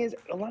the thing is,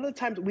 a lot of the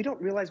times we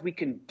don't realize we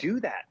can do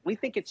that. We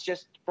think it's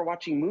just for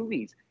watching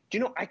movies. Do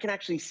you know I can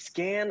actually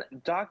scan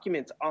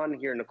documents on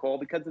here, Nicole,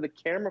 because of the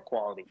camera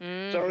quality. So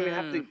I don't even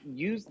have to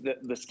use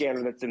the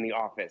scanner that's in the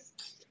office.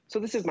 So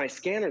this is my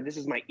scanner. This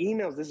is my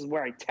emails. This is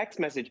where I text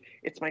message.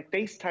 It's my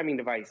FaceTiming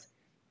device.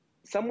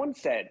 someone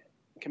said,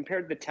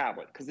 compared the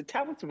tablet, because the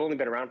tablets have only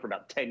been around for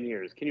about 10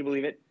 years. Can you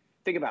believe it?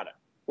 Think about it.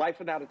 Life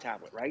without a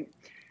tablet, right?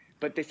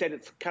 But they said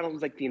it's kind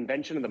of like the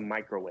invention of the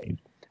microwave.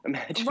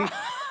 Imagine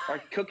our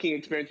cooking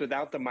experience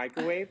without the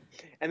microwave.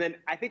 And then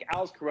I think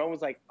Alice Caron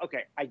was like,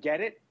 okay, I get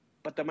it,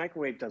 but the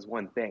microwave does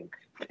one thing.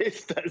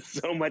 This does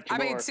so much more.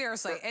 I mean,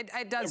 seriously,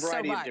 it does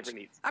so much.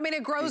 I mean,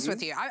 it grows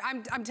with you.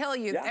 I'm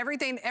telling you,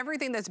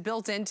 everything that's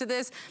built into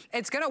this,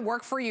 it's going to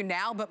work for you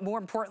now, but more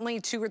importantly,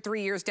 2 or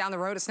 3 years down the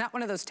road, it's not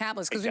one of those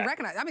tablets, because we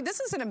recognize, I mean, this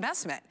is an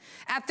investment.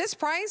 At this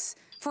price,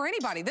 for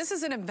anybody, this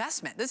is an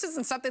investment. This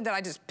isn't something that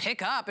I just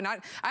pick up, and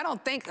I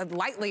don't think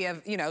lightly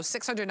of, you know,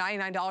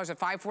 $699 or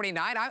 $549.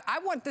 I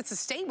want this to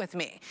stay with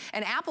me.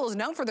 And Apple is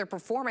known for their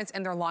performance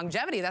and their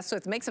longevity. That's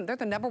what makes them, they're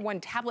the #1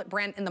 tablet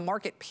brand in the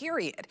market,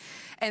 period.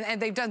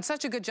 And they've done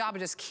such a good job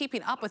of just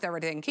keeping up with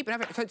everything, keeping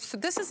up. So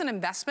this is an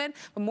investment,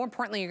 but more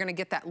importantly, you're gonna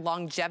get that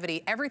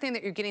longevity. Everything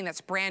that you're getting that's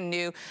brand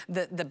new,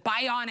 the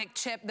Bionic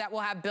chip that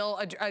will have Bill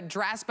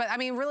address. But I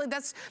mean, really,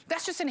 that's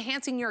just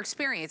enhancing your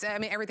experience. I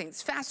mean,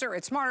 everything's faster,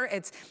 it's smarter,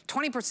 it's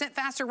 20%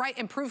 faster, right?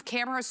 Improved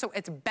cameras, so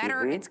it's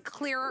better, it's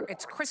clearer,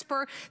 it's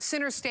crisper,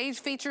 center stage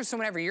features, so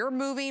whenever you're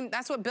moving,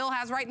 that's what Bill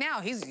has right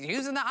now. He's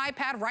using the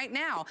iPad right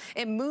now.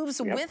 It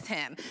moves with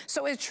him.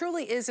 So it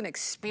truly is an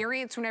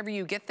experience whenever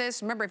you get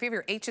this. Remember, if you have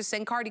your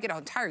HSN card, you get an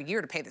entire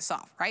year to pay this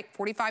off, right?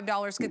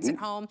 $45 gets it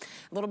home,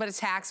 a little bit of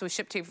tax, we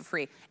ship to you for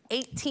free.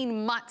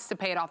 18 months to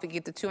pay it off, you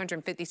get the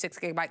 256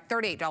 gigabyte,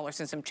 $38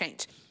 and some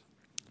change.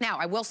 Now,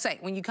 I will say,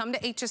 when you come to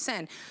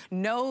HSN,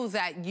 know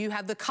that you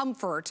have the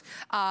comfort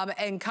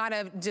and kind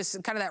of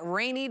that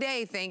rainy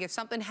day thing. If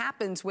something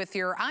happens with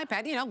your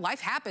iPad, you know, life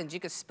happens. You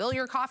could spill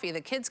your coffee,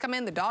 the kids come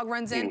in, the dog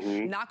runs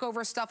in, knock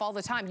over stuff all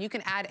the time. You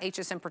can add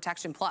HSN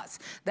Protection Plus.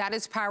 That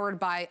is powered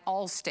by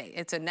Allstate.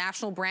 It's a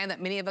national brand that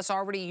many of us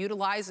already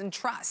utilize and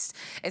trust.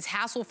 It's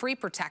hassle-free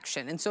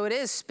protection, and so it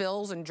is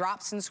spills and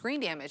drops and screen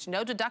damage.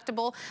 No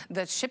deductible.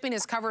 The shipping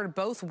is covered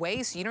both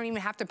ways, so you don't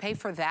even have to pay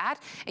for that,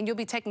 and you'll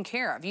be taken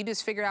care of. You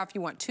just figure out if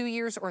you want 2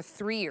 years or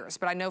 3 years,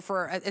 but I know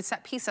it's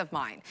that peace of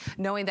mind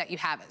knowing that you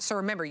have it. So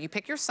remember, you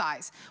pick your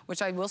size,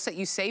 which I will say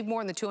you save more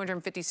than the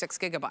 256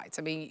 gigabytes.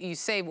 I mean, you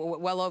save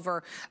well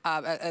over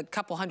a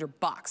couple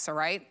 $100, all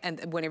right?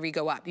 And whenever you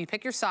go up, you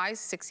pick your size,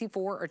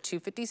 64 or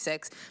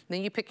 256,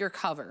 then you pick your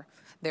cover.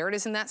 There it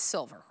is in that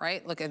silver,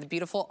 right? Look at the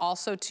beautiful.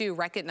 Also, too,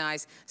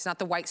 recognize it's not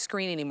the white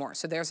screen anymore.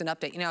 So there's an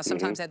update. You know,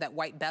 sometimes they had that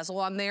white bezel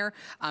on there,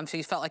 so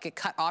you felt like it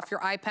cut off your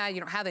iPad. You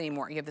don't have that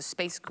anymore. You have the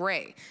space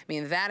gray. I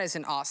mean, that is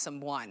an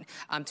awesome one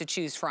to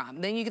choose from.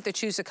 Then you get to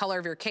choose the color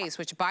of your case,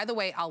 which, by the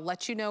way, I'll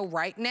let you know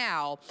right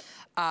now,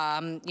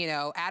 you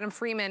know, Adam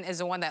Freeman is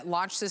the one that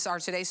launched this, our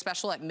today's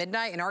special at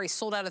midnight, and already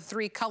sold out of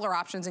 3 color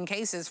options and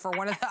cases for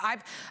one of the,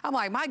 I'm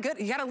like, my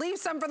goodness, you got to leave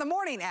some for the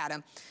morning,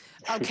 Adam.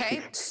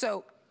 Okay,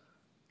 so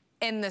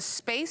in the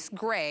space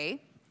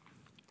gray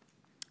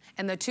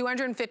and the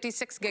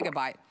 256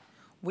 gigabyte,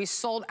 we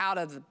sold out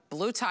of the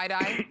blue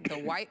tie-dye, the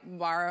white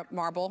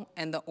marble,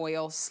 and the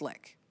oil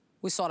slick.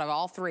 We sold out of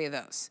all 3 of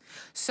those.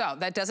 So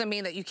that doesn't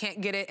mean that you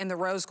can't get it in the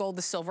rose gold,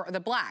 the silver, or the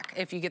black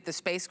if you get the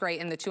space gray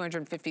in the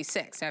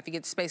 256. Now, if you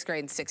get the space gray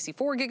in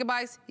 64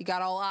 gigabytes, you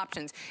got all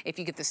options. If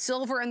you get the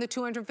silver in the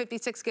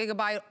 256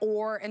 gigabyte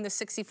or in the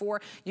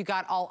 64, you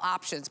got all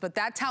options. But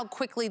that's how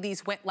quickly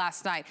these went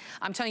last night.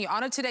 I'm telling you,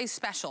 on a today's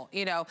special,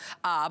 you know,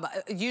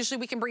 usually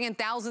we can bring in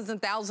thousands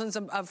and thousands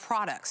of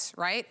products,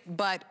 right?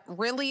 But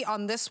really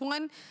on this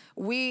one,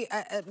 we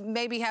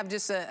maybe have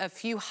just a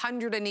few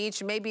hundred in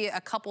each, maybe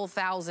a couple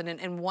thousand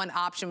in one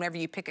option whenever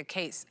you pick a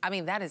case. I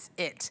mean, that is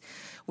it.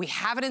 We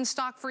have it in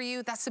stock for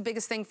you. That's the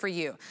biggest thing for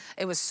you.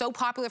 It was so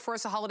popular for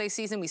us the holiday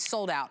season, we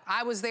sold out.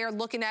 I was there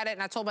looking at it,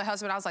 and I told my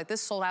husband, I was like, this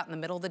sold out in the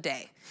middle of the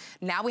day.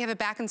 Now we have it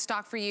back in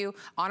stock for you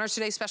on our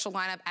today's special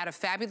lineup at a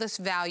fabulous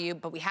value,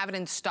 but we have it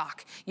in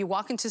stock. You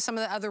walk into some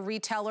of the other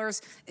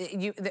retailers,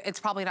 it's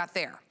probably not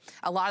there.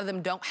 A lot of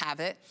them don't have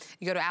it.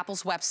 You go to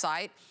Apple's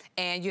website,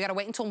 and you got to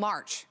wait until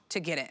March to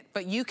get it.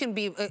 But you can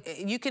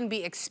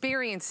be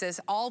experiences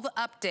all the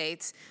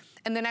updates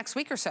in the next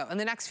week or so, in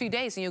the next few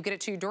days, and you'll get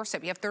it to your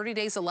doorstep. You have 30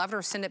 days to love it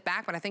or send it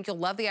back, but I think you'll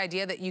love the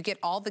idea that you get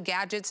all the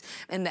gadgets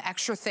and the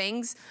extra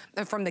things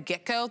from the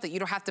get-go, that you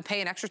don't have to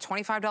pay an extra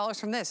 $25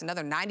 from this,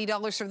 another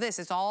 $90 for this.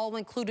 It's all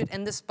included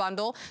in this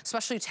bundle,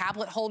 especially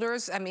tablet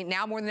holders. I mean,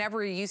 now more than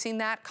ever, you're using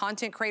that.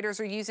 Content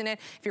creators are using it.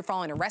 If you're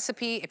following a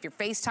recipe, if you're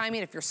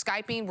FaceTiming, if you're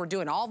Skyping, we're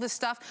doing all this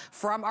stuff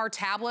from our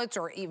tablets,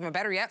 or even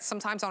better yet,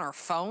 sometimes on our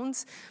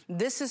phones.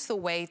 This is the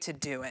way to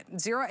do it.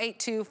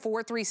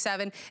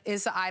 082437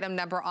 is the item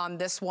number on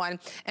this one.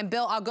 And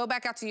Bill, I'll go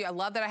back out to you. I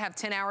love that I have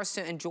 10 hours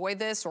to enjoy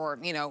this, or,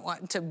 you know,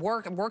 to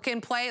work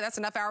and play. That's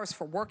enough hours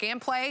for work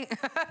and play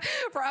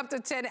for up to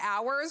 10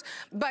 hours.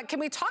 But can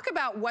we talk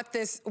about what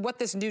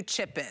this new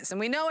chip is? And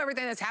we know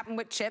everything that's happened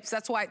with chips.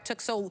 That's why it took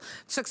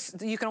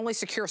you can only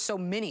secure so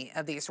many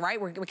of these,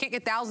 right? We can't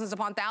get thousands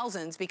upon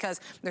thousands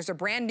because there's a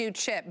brand new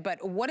chip.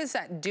 But what is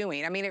that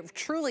doing? I mean, it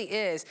truly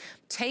is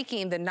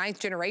taking the 9th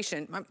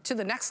generation to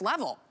the next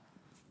level.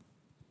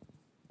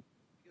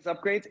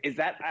 Upgrades is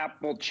that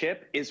Apple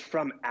chip is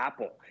from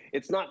Apple.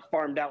 It's not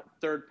farmed out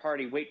third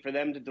party, wait for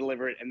them to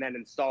deliver it and then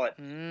install it.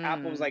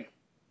 Apple's like,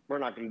 we're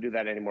not going to do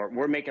that anymore.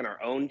 We're making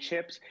our own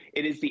chips.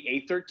 It is the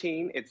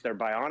A13. It's their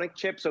Bionic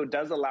chip, so it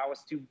does allow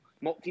us to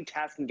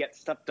multitask and get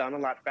stuff done a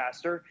lot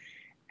faster.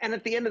 And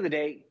at the end of the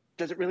day,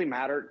 does it really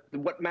matter?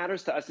 What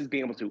matters to us is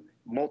being able to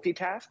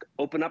multitask,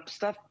 open up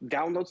stuff,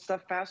 download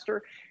stuff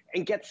faster,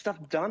 and get stuff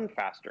done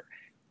faster.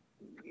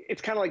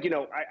 It's kind of like, you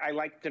know, I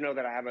like to know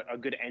that I have a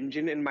good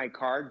engine in my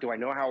car. Do I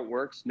know how it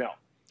works? No.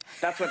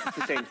 That's what's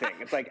the same thing.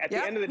 It's like at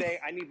the end of the day,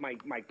 I need my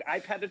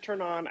iPad to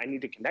turn on. I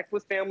need to connect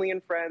with family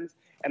and friends,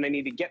 and I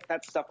need to get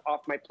that stuff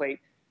off my plate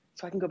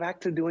so I can go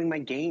back to doing my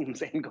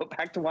games and go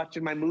back to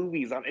watching my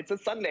movies. It's a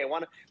Sunday.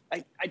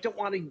 I don't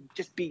want to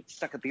just be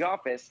stuck at the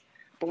office.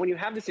 But when you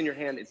have this in your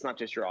hand, it's not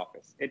just your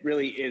office. It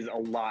really is a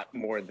lot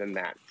more than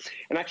that.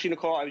 And actually,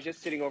 Nicole, I was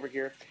just sitting over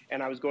here,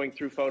 and I was going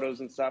through photos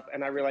and stuff,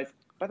 and I realized,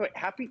 by the way,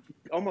 happy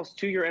almost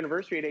 2-year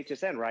anniversary at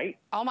HSN, right?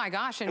 Oh my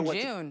gosh, in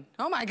June.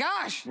 Oh my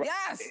gosh,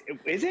 yes.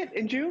 Is it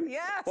in June?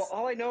 Yes. Well,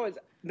 all I know is,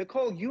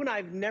 Nicole, you and I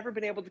have never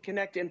been able to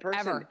connect in person.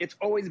 Ever. It's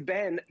always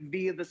been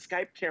via the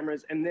Skype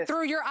cameras and this.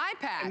 Through your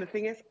iPad. And the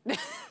thing is,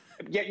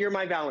 yet you're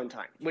my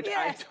Valentine, which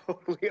I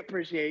totally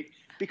appreciate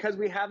because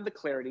we have the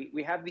clarity,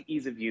 we have the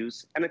ease of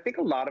use. And I think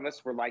a lot of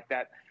us were like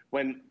that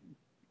when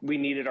we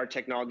needed our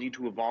technology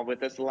to evolve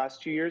with us the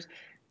last 2 years.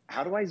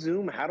 How do I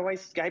Zoom? How do I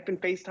Skype and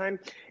FaceTime?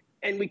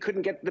 And we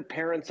couldn't get the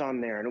parents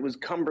on there, and it was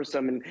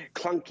cumbersome and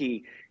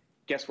clunky.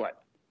 Guess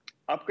what?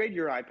 Upgrade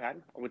your iPad,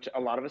 which a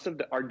lot of us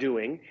are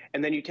doing,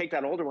 and then you take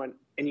that older one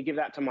and you give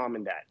that to mom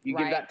and dad. You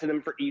give that to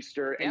them for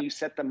Easter, and you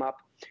set them up.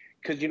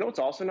 Because you know what's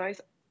also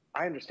nice?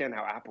 I understand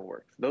how Apple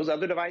works. Those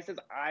other devices,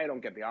 I don't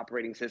get the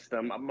operating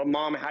system.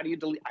 Mom, how do you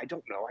delete? I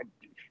don't know.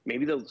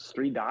 Maybe those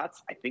 3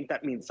 dots, I think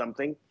that means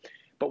something.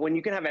 But when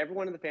you can have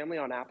everyone in the family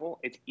on Apple,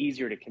 it's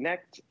easier to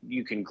connect.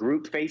 You can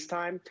group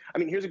FaceTime. I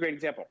mean, here's a great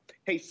example.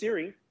 Hey,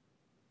 Siri,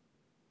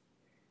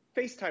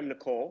 FaceTime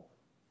Nicole,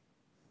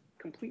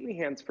 completely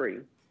hands-free.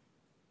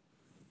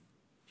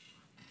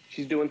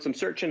 She's doing some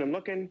searching and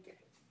looking.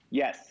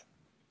 Yes.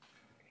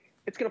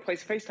 It's going to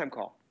place a FaceTime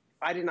call.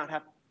 I did not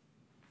have,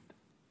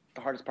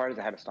 the hardest part is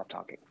I had to stop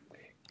talking.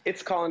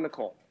 It's calling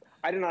Nicole.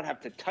 I did not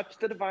have to touch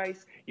the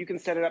device. You can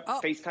set it up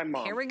FaceTime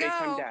mom, here we go.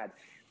 FaceTime dad.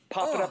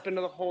 Pop it up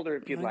into the holder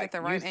if you'd like. Get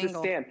the right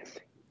angle. The stand.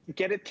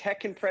 Get a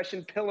tech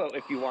impression pillow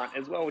if you want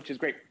as well, which is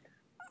great.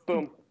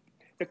 Boom.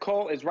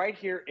 Nicole is right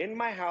here in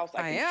my house.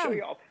 I can show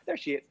you all. There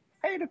she is.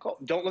 Hey, Nicole.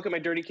 Don't look at my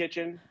dirty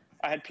kitchen.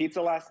 I had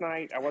pizza last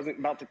night. I wasn't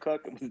about to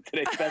cook. It was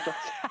today's special.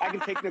 I can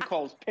take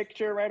Nicole's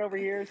picture right over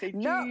here, say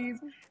cheese.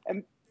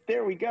 And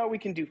there we go. We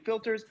can do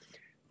filters.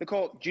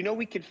 Nicole, do you know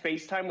we could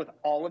FaceTime with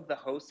all of the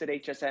hosts at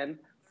HSN?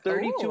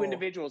 32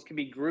 individuals can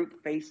be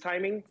group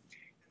FaceTiming.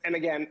 And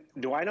again,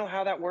 do I know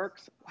how that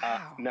works?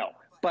 No.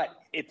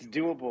 But it's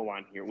doable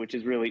on here, which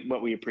is really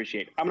what we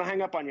appreciate. I'm going to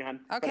hang up on you, hon.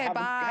 Okay,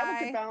 bye.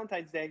 Have a good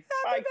Valentine's Day.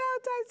 Happy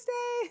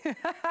Valentine's Day.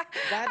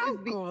 That is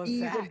the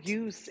ease of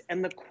use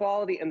and the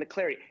quality and the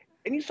clarity.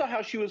 And you saw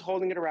how she was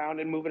holding it around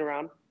and moving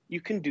around. You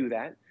can do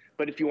that.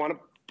 But if you want to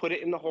put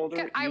it in the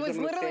holder, I was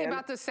literally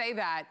about to say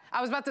that.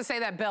 I was about to say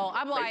that, Bill.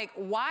 I'm like,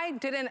 why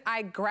didn't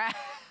I grab...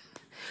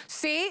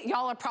 See,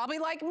 y'all are probably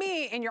like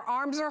me and your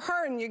arms are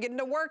hurting, you're getting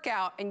a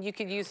workout, and you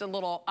could use a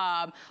little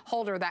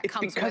holder that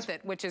comes with it,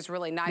 which is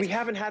really nice. We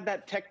haven't had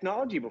that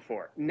technology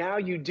before. Now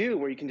you do,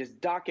 where you can just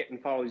dock it and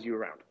follows you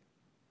around.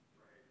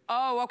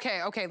 Oh,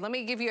 okay, okay. Let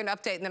me give you an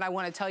update, and then I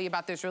want to tell you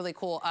about this really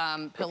cool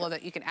pillow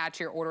that you can add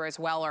to your order as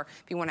well, or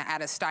if you want to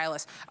add a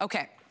stylus.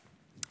 Okay,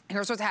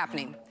 here's what's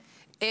happening.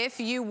 If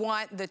you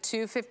want the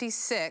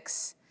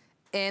 256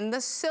 in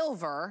the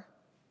silver,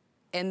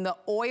 in the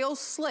oil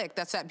slick,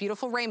 that's that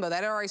beautiful rainbow,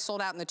 that already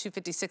sold out in the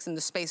 256 in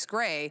the space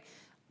gray,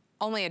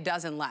 only a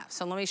dozen left.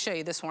 So let me show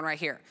you this one right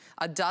here,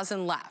 a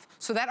dozen left.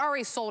 So that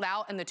already sold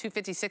out in the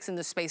 256 in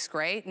the space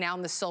gray. Now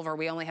in the silver,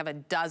 we only have a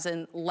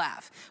dozen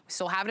left. We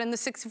still have it in the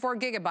 64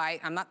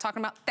 gigabyte. I'm not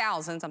talking about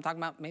thousands, I'm talking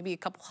about maybe a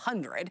couple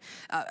hundred.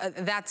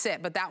 That's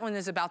it, but that one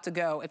is about to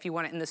go if you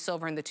want it in the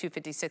silver in the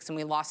 256, and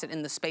we lost it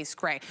in the space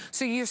gray.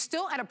 So you're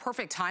still at a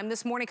perfect time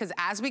this morning, because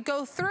as we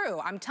go through,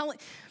 I'm telling,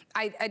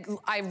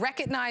 I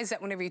recognize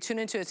that whenever you tune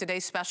into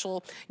today's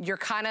special, you're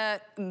kind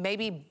of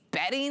maybe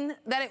betting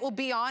that it will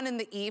be on in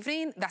the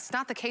evening. That's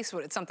not the case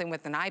with something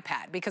with an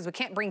iPad, because we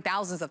can't bring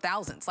thousands of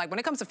thousands. Like when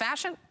it comes to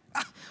fashion,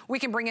 we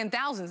can bring in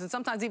thousands, and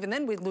sometimes even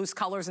then we lose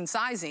colors and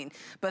sizing.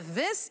 But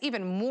this,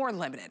 even more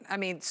limited. I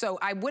mean, so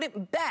I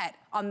wouldn't bet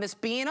on this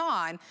being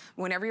on.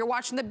 Whenever you're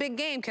watching the big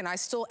game, can I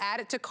still add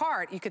it to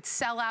cart? You could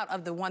sell out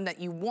of the one that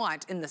you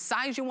want in the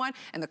size you want,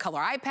 and the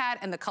color iPad,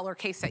 and the color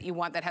case that you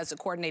want that has the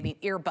coordinating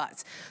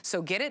earbuds.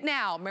 So get it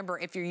now. Remember,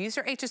 if you use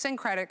your HSN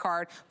credit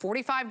card,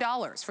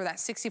 $45 for that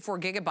 64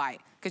 gigabyte,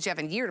 because you have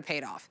a year to pay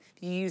it off.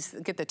 If you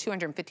get the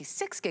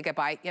 256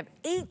 gigabyte, you have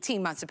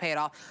 18 months to pay it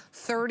off.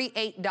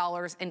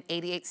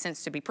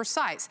 $38.88 to be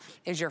precise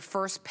is your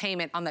first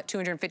payment on that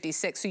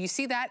 256. So you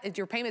see that,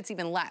 your payment's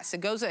even less.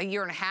 It goes a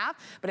year and a half,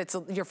 but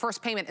your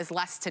first payment is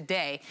less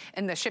today,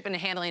 and the shipping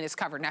and handling is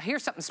covered. Now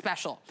here's something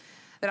special.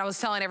 that I was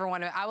telling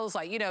everyone. I was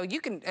like, you know, you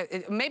can,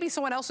 maybe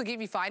someone else will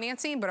give you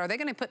financing, but are they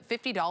gonna put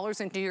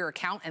 $50 into your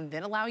account and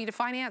then allow you to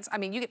finance? I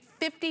mean, you get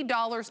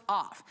 $50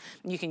 off.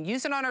 You can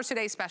use it on our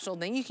Today Special,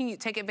 then you can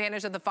take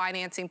advantage of the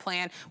financing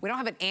plan. We don't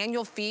have an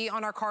annual fee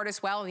on our card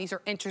as well, and these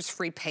are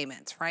interest-free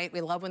payments, right?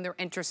 We love when they're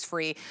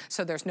interest-free,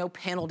 so there's no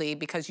penalty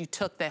because you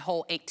took the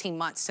whole 18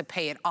 months to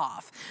pay it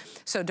off.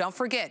 So don't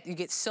forget, you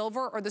get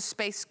silver or the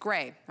space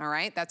gray, all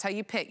right? That's how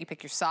you pick. You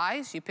pick your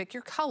size, you pick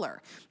your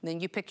color,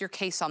 then you pick your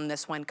case on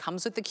this one.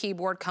 Comes with the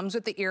keyboard, comes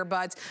with the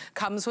earbuds,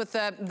 comes with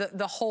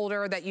the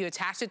holder that you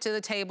attach it to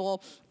the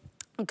table.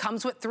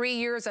 Comes with 3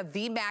 years of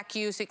VMAC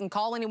use. You can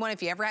call anyone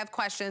if you ever have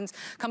questions.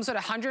 Comes with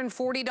a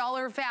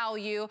 $140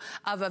 value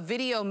of a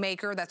video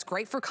maker that's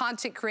great for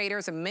content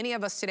creators, and many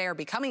of us today are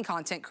becoming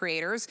content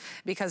creators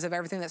because of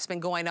everything that's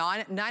been going on.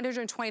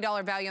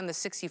 $920 value on the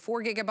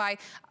 64 gigabyte,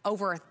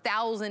 over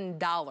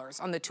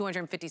 $1,000 on the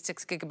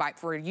 256 gigabyte.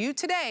 For you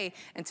today,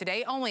 and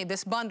today only,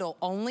 this bundle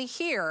only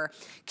here,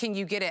 can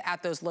you get it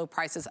at those low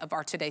prices of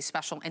our Today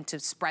Special and to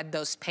spread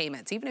those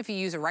payments. Even if you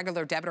use a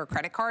regular debit or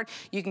credit card,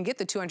 you can get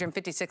the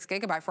 256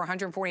 gigabyte for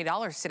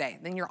 $140 today.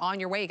 Then you're on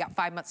your way. You got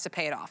 5 months to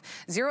pay it off.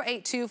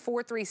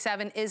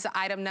 082437 is the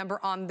item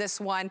number on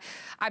this one.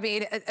 I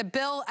mean,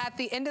 Bill, at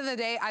the end of the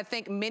day, I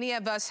think many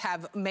of us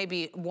have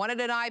maybe wanted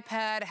an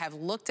iPad, have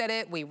looked at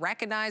it. We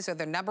recognize they're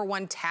the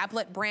 #1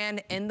 tablet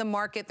brand in the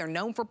market. They're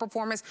known for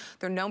performance.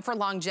 They're known for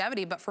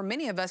longevity. But for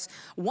many of us,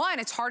 one,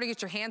 it's hard to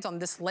get your hands on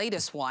this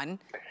latest one.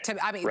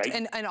 I mean, right.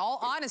 in all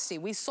honesty,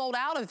 we sold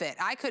out of it.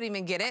 I couldn't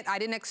even get it. I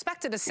didn't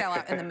expect it to sell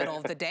out in the middle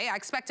of the day. I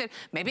expected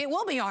maybe it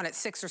will be on at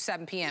 6 or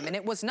 7 p.m. and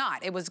it was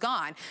not. It was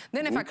gone.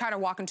 Then if I kind of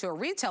walk into a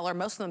retailer,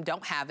 most of them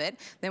don't have it.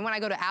 Then when I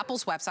go to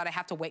Apple's website, I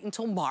have to wait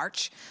until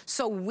March.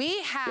 So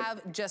we have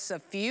just a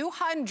few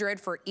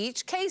hundred for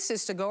each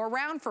cases to go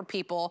around for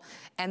people,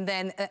 and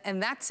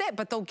that's it.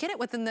 But they'll get it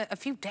within a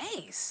few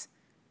days.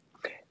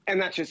 And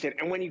that's just it.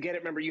 And when you get it,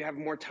 remember, you have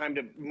more time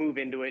to move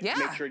into it, to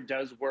make sure it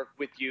does work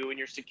with you and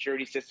your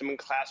security system and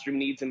classroom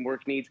needs and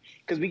work needs.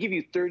 Because we give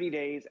you 30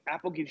 days.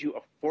 Apple gives you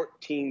a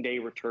 14-day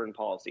return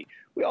policy.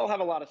 We all have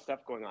a lot of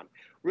stuff going on.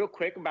 Real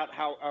quick about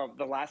how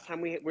the last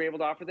time we were able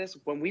to offer this,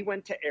 when we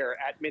went to air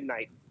at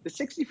midnight, the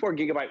 64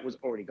 gigabyte was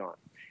already gone.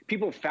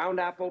 People found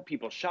Apple,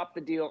 people shopped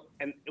the deal,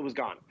 and it was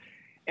gone.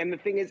 And the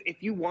thing is,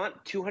 if you want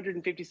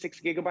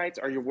 256 gigabytes,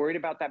 or you're worried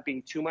about that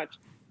being too much,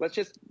 let's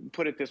just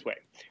put it this way.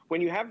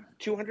 When you have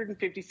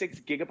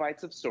 256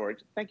 gigabytes of storage,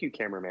 thank you,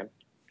 cameraman.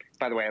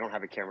 By the way, I don't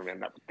have a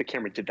cameraman. The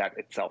camera did that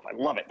itself. I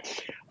love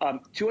it.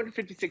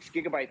 256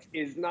 gigabytes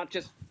is not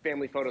just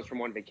family photos from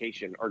one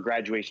vacation or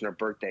graduation or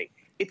birthday.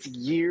 It's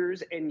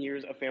years and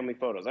years of family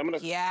photos. I'm going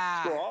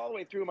to scroll all the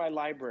way through my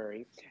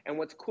library. And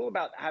what's cool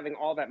about having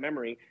all that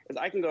memory is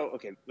I can go,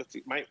 okay, let's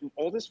see. My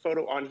oldest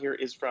photo on here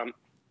is from,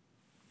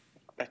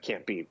 that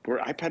can't be. Were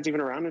iPads even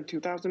around in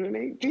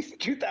 2008?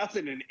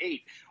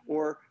 2008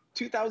 or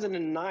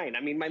 2009.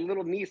 I mean, my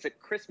little niece at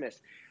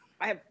Christmas.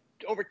 I have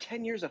over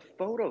 10 years of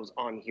photos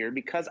on here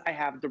because I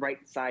have the right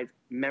size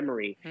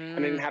memory. And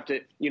I didn't have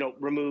to,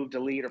 remove,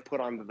 delete, or put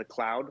onto the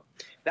cloud.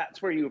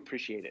 That's where you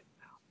appreciate it.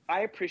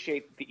 I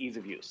appreciate the ease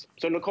of use.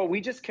 So, Nicole,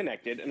 we just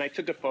connected, and I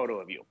took a photo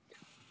of you.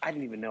 I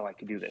didn't even know I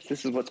could do this.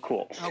 This is what's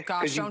cool. Oh,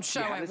 gosh, don't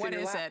show it. What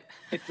is it?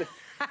 It's a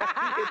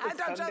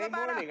Sunday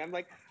morning.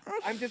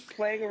 I'm just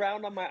playing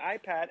around on my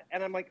iPad,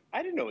 and I'm like,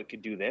 I didn't know it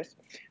could do this.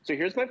 So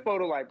here's my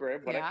photo library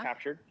of what I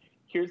captured.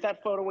 Here's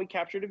that photo we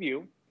captured of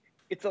you.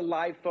 It's a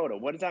live photo.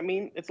 What does that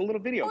mean? It's a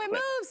little video clip. Oh,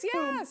 it moves,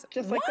 yes. Boom,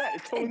 just like that.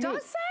 It totally does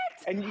moves. that?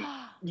 And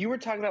you were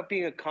talking about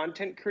being a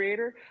content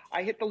creator.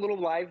 I hit the little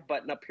live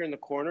button up here in the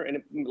corner, and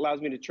it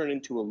allows me to turn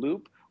into a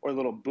loop or a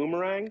little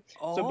boomerang.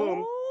 So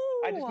boom,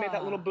 I just made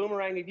that little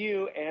boomerang of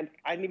you, and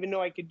I didn't even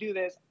know I could do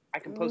this. I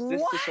can post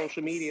this to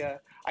social media.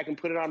 I can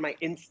put it on my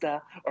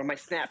Insta or my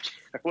Snapchat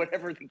or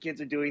whatever the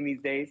kids are doing these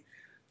days.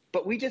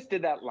 But we just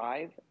did that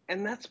live,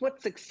 and that's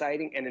what's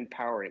exciting and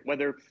empowering.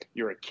 Whether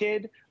you're a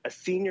kid, a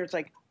senior, it's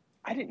like,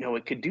 I didn't know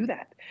it could do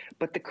that.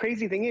 But the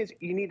crazy thing is,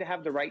 you need to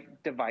have the right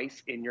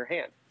device in your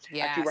hand.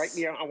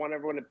 Actually, I want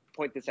everyone to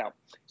point this out.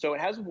 So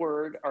it has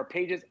Word, or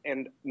pages,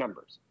 and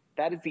numbers.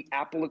 That is the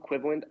Apple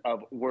equivalent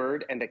of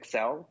Word and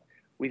Excel.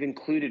 We've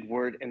included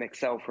Word and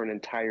Excel for an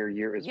entire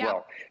year as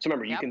well. So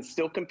remember, you can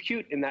still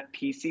compute in that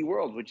PC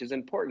world, which is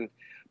important.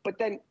 But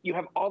then you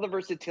have all the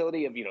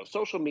versatility of,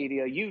 social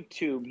media,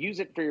 YouTube,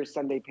 use it for your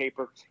Sunday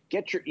paper,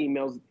 get your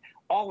emails,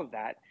 all of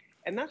that.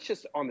 And that's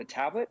just on the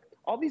tablet.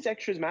 All these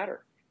extras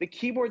matter. The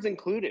keyboard's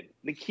included.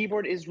 The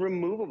keyboard is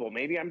removable.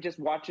 Maybe I'm just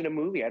watching a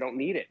movie. I don't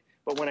need it.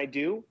 But when I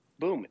do,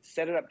 boom,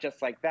 set it up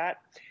just like that.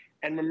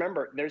 And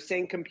remember, they're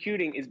saying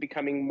computing is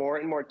becoming more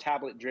and more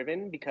tablet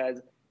driven because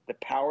the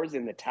power's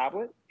in the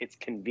tablet. It's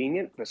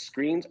convenient. The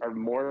screens are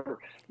more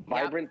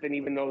vibrant than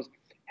even those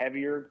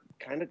heavier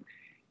kind of.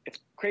 It's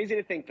crazy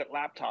to think that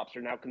laptops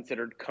are now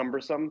considered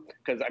cumbersome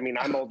because,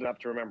 I'm old enough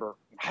to remember,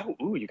 wow,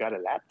 ooh, you got a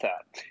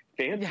laptop.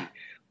 Fancy.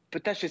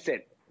 But that's just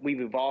it.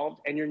 We've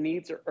evolved, and your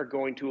needs are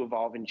going to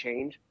evolve and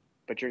change.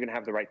 but you're going to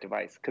have the right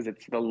device because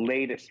it's the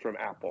latest from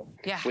Apple.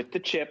 Yeah. With the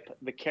chip,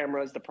 the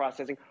cameras, the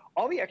processing,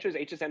 all the extras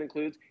HSN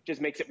includes just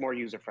makes it more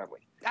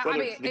user-friendly. I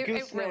mean,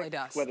 it really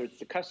does. Whether it's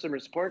the customer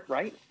support,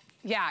 right?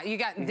 Yeah, you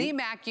got the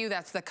MacU,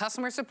 that's the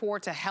customer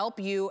support to help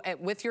you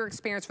with your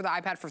experience for the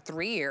iPad for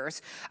 3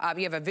 years.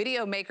 You have a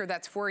video maker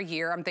that's for a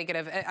year. I'm thinking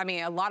of, I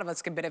mean, a lot of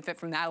us can benefit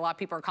from that. A lot of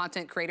people are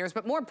content creators,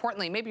 but more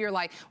importantly, maybe you're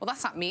like, well,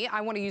 that's not me. I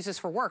want to use this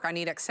for work. I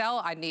need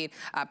Excel, I need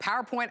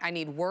PowerPoint, I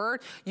need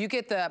Word. You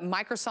get the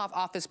Microsoft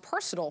Office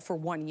Personal for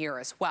 1 year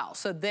as well.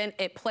 So then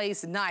it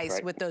plays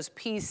nice with those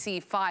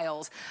PC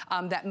files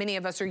that many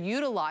of us are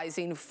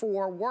utilizing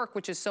for work,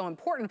 which is so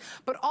important.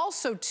 But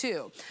also,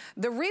 too,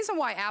 the reason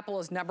why Apple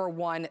is #1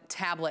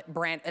 tablet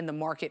brand in the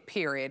market,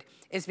 period,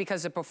 is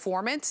because of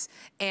performance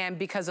and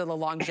because of the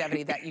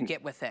longevity that you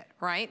get with it,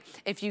 right?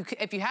 If you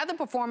had the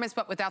performance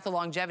but without the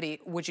longevity,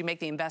 would you make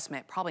the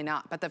investment? Probably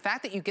not. But the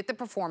fact that you get the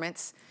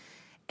performance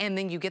and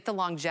then you get the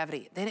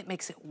longevity, then it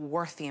makes it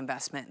worth the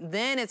investment.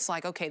 Then it's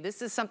like, okay,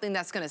 this is something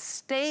that's gonna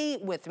stay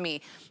with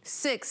me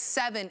 6,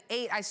 7,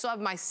 8. I still have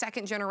my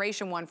 2nd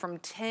generation one from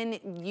 10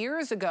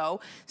 years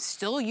ago,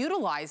 still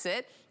utilize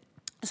it.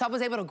 So I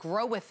was able to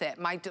grow with it.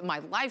 My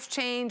life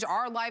changed,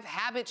 our life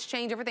habits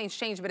change, everything's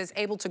changed, but it's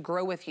able to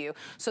grow with you.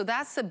 So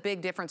that's the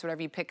big difference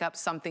whenever you pick up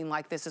something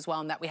like this as well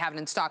and that we have it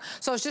in stock.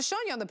 So I was just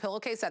showing you on the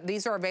pillowcase that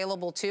these are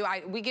available too.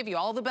 We give you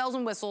all the bells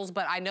and whistles,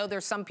 but I know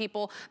there's some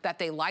people that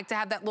they like to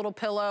have that little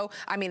pillow.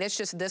 I mean, it's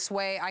just this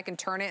way. I can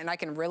turn it and I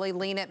can really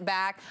lean it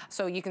back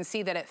so you can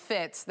see that it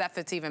fits. That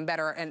fits even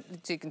better, and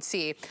so you can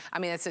see, I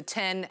mean, it's a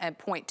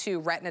 10.2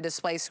 Retina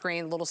display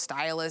screen, little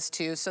stylus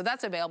too. So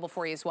that's available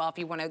for you as well if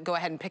you want to go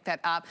ahead and pick that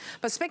up.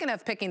 But speaking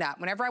of picking up,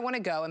 whenever I want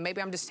to go, and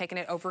maybe I'm just taking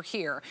it over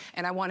here,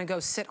 and I want to go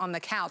sit on the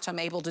couch, I'm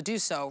able to do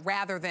so,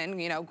 rather than,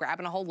 you know,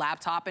 grabbing a whole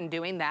laptop and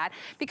doing that.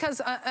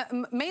 Because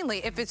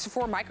mainly, if it's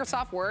for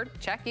Microsoft Word,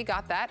 check, you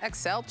got that.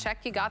 Excel,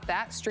 check, you got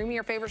that. Streaming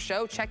your favorite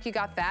show, check, you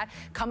got that.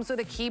 Comes with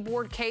a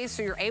keyboard case,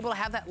 so you're able to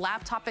have that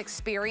laptop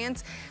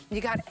experience.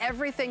 You got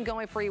everything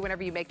going for you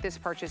whenever you make this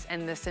purchase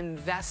and this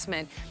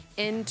investment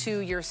into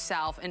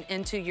yourself and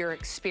into your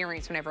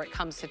experience whenever it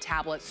comes to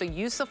tablets. So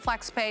use the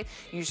FlexPay,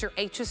 use your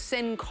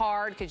HSN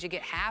card, because you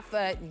get half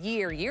a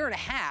year and a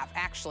half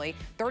actually,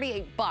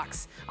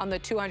 $38 on the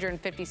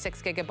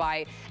 256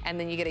 gigabyte, and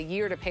then you get a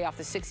year to pay off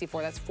the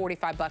 64. That's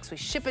 $45. We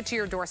ship it to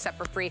your doorstep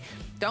for free.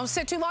 Don't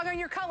sit too long on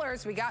your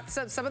colors. We got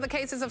some of the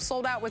cases have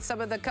sold out with some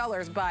of the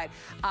colors, but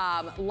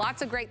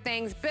lots of great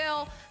things.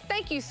 Bill,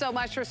 thank you so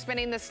much for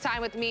spending this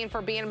time with me and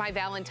for being my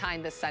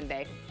Valentine this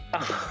Sunday.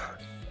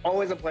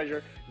 Always a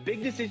pleasure.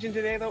 Big decision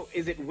today, though.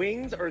 Is it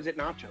wings or is it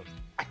nachos?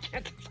 I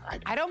can't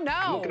decide. I don't know.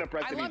 I'm looking up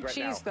recipes I love right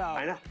cheese, now. though.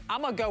 I know.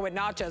 I'm going to go with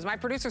nachos. My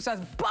producer says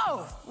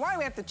both. Why do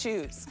we have to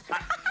choose?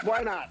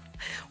 Why not?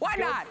 Why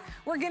not?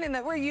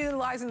 We're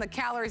utilizing the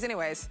calories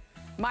anyways.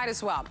 Might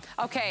as well.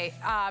 Okay,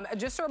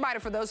 just a reminder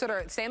for those that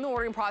are stay in the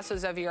ordering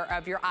process of your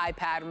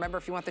iPad. Remember,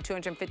 if you want the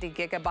 250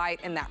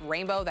 gigabyte in that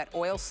rainbow, that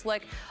oil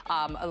slick,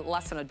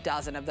 less than a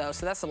dozen of those.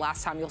 So that's the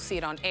last time you'll see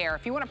it on air.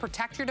 If you want to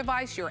protect your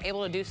device, you're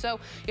able to do so.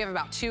 You have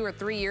about 2 or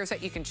 3 years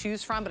that you can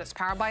choose from, but it's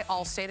powered by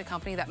Allstate, a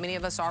company that many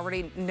of us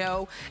already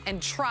know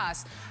and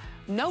trust.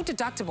 No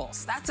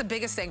deductibles. That's the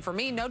biggest thing for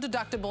me. No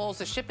deductibles.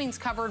 The shipping's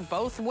covered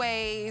both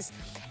ways,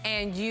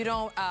 and you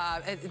don't,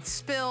 it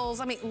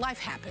spills. I mean, life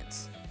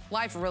happens.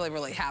 Life really,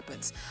 really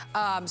happens.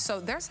 So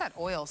there's that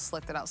oil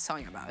slick that I was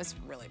telling you about. It's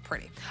really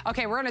pretty.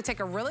 Okay, we're gonna take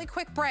a really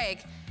quick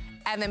break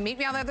and then meet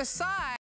me on the other side.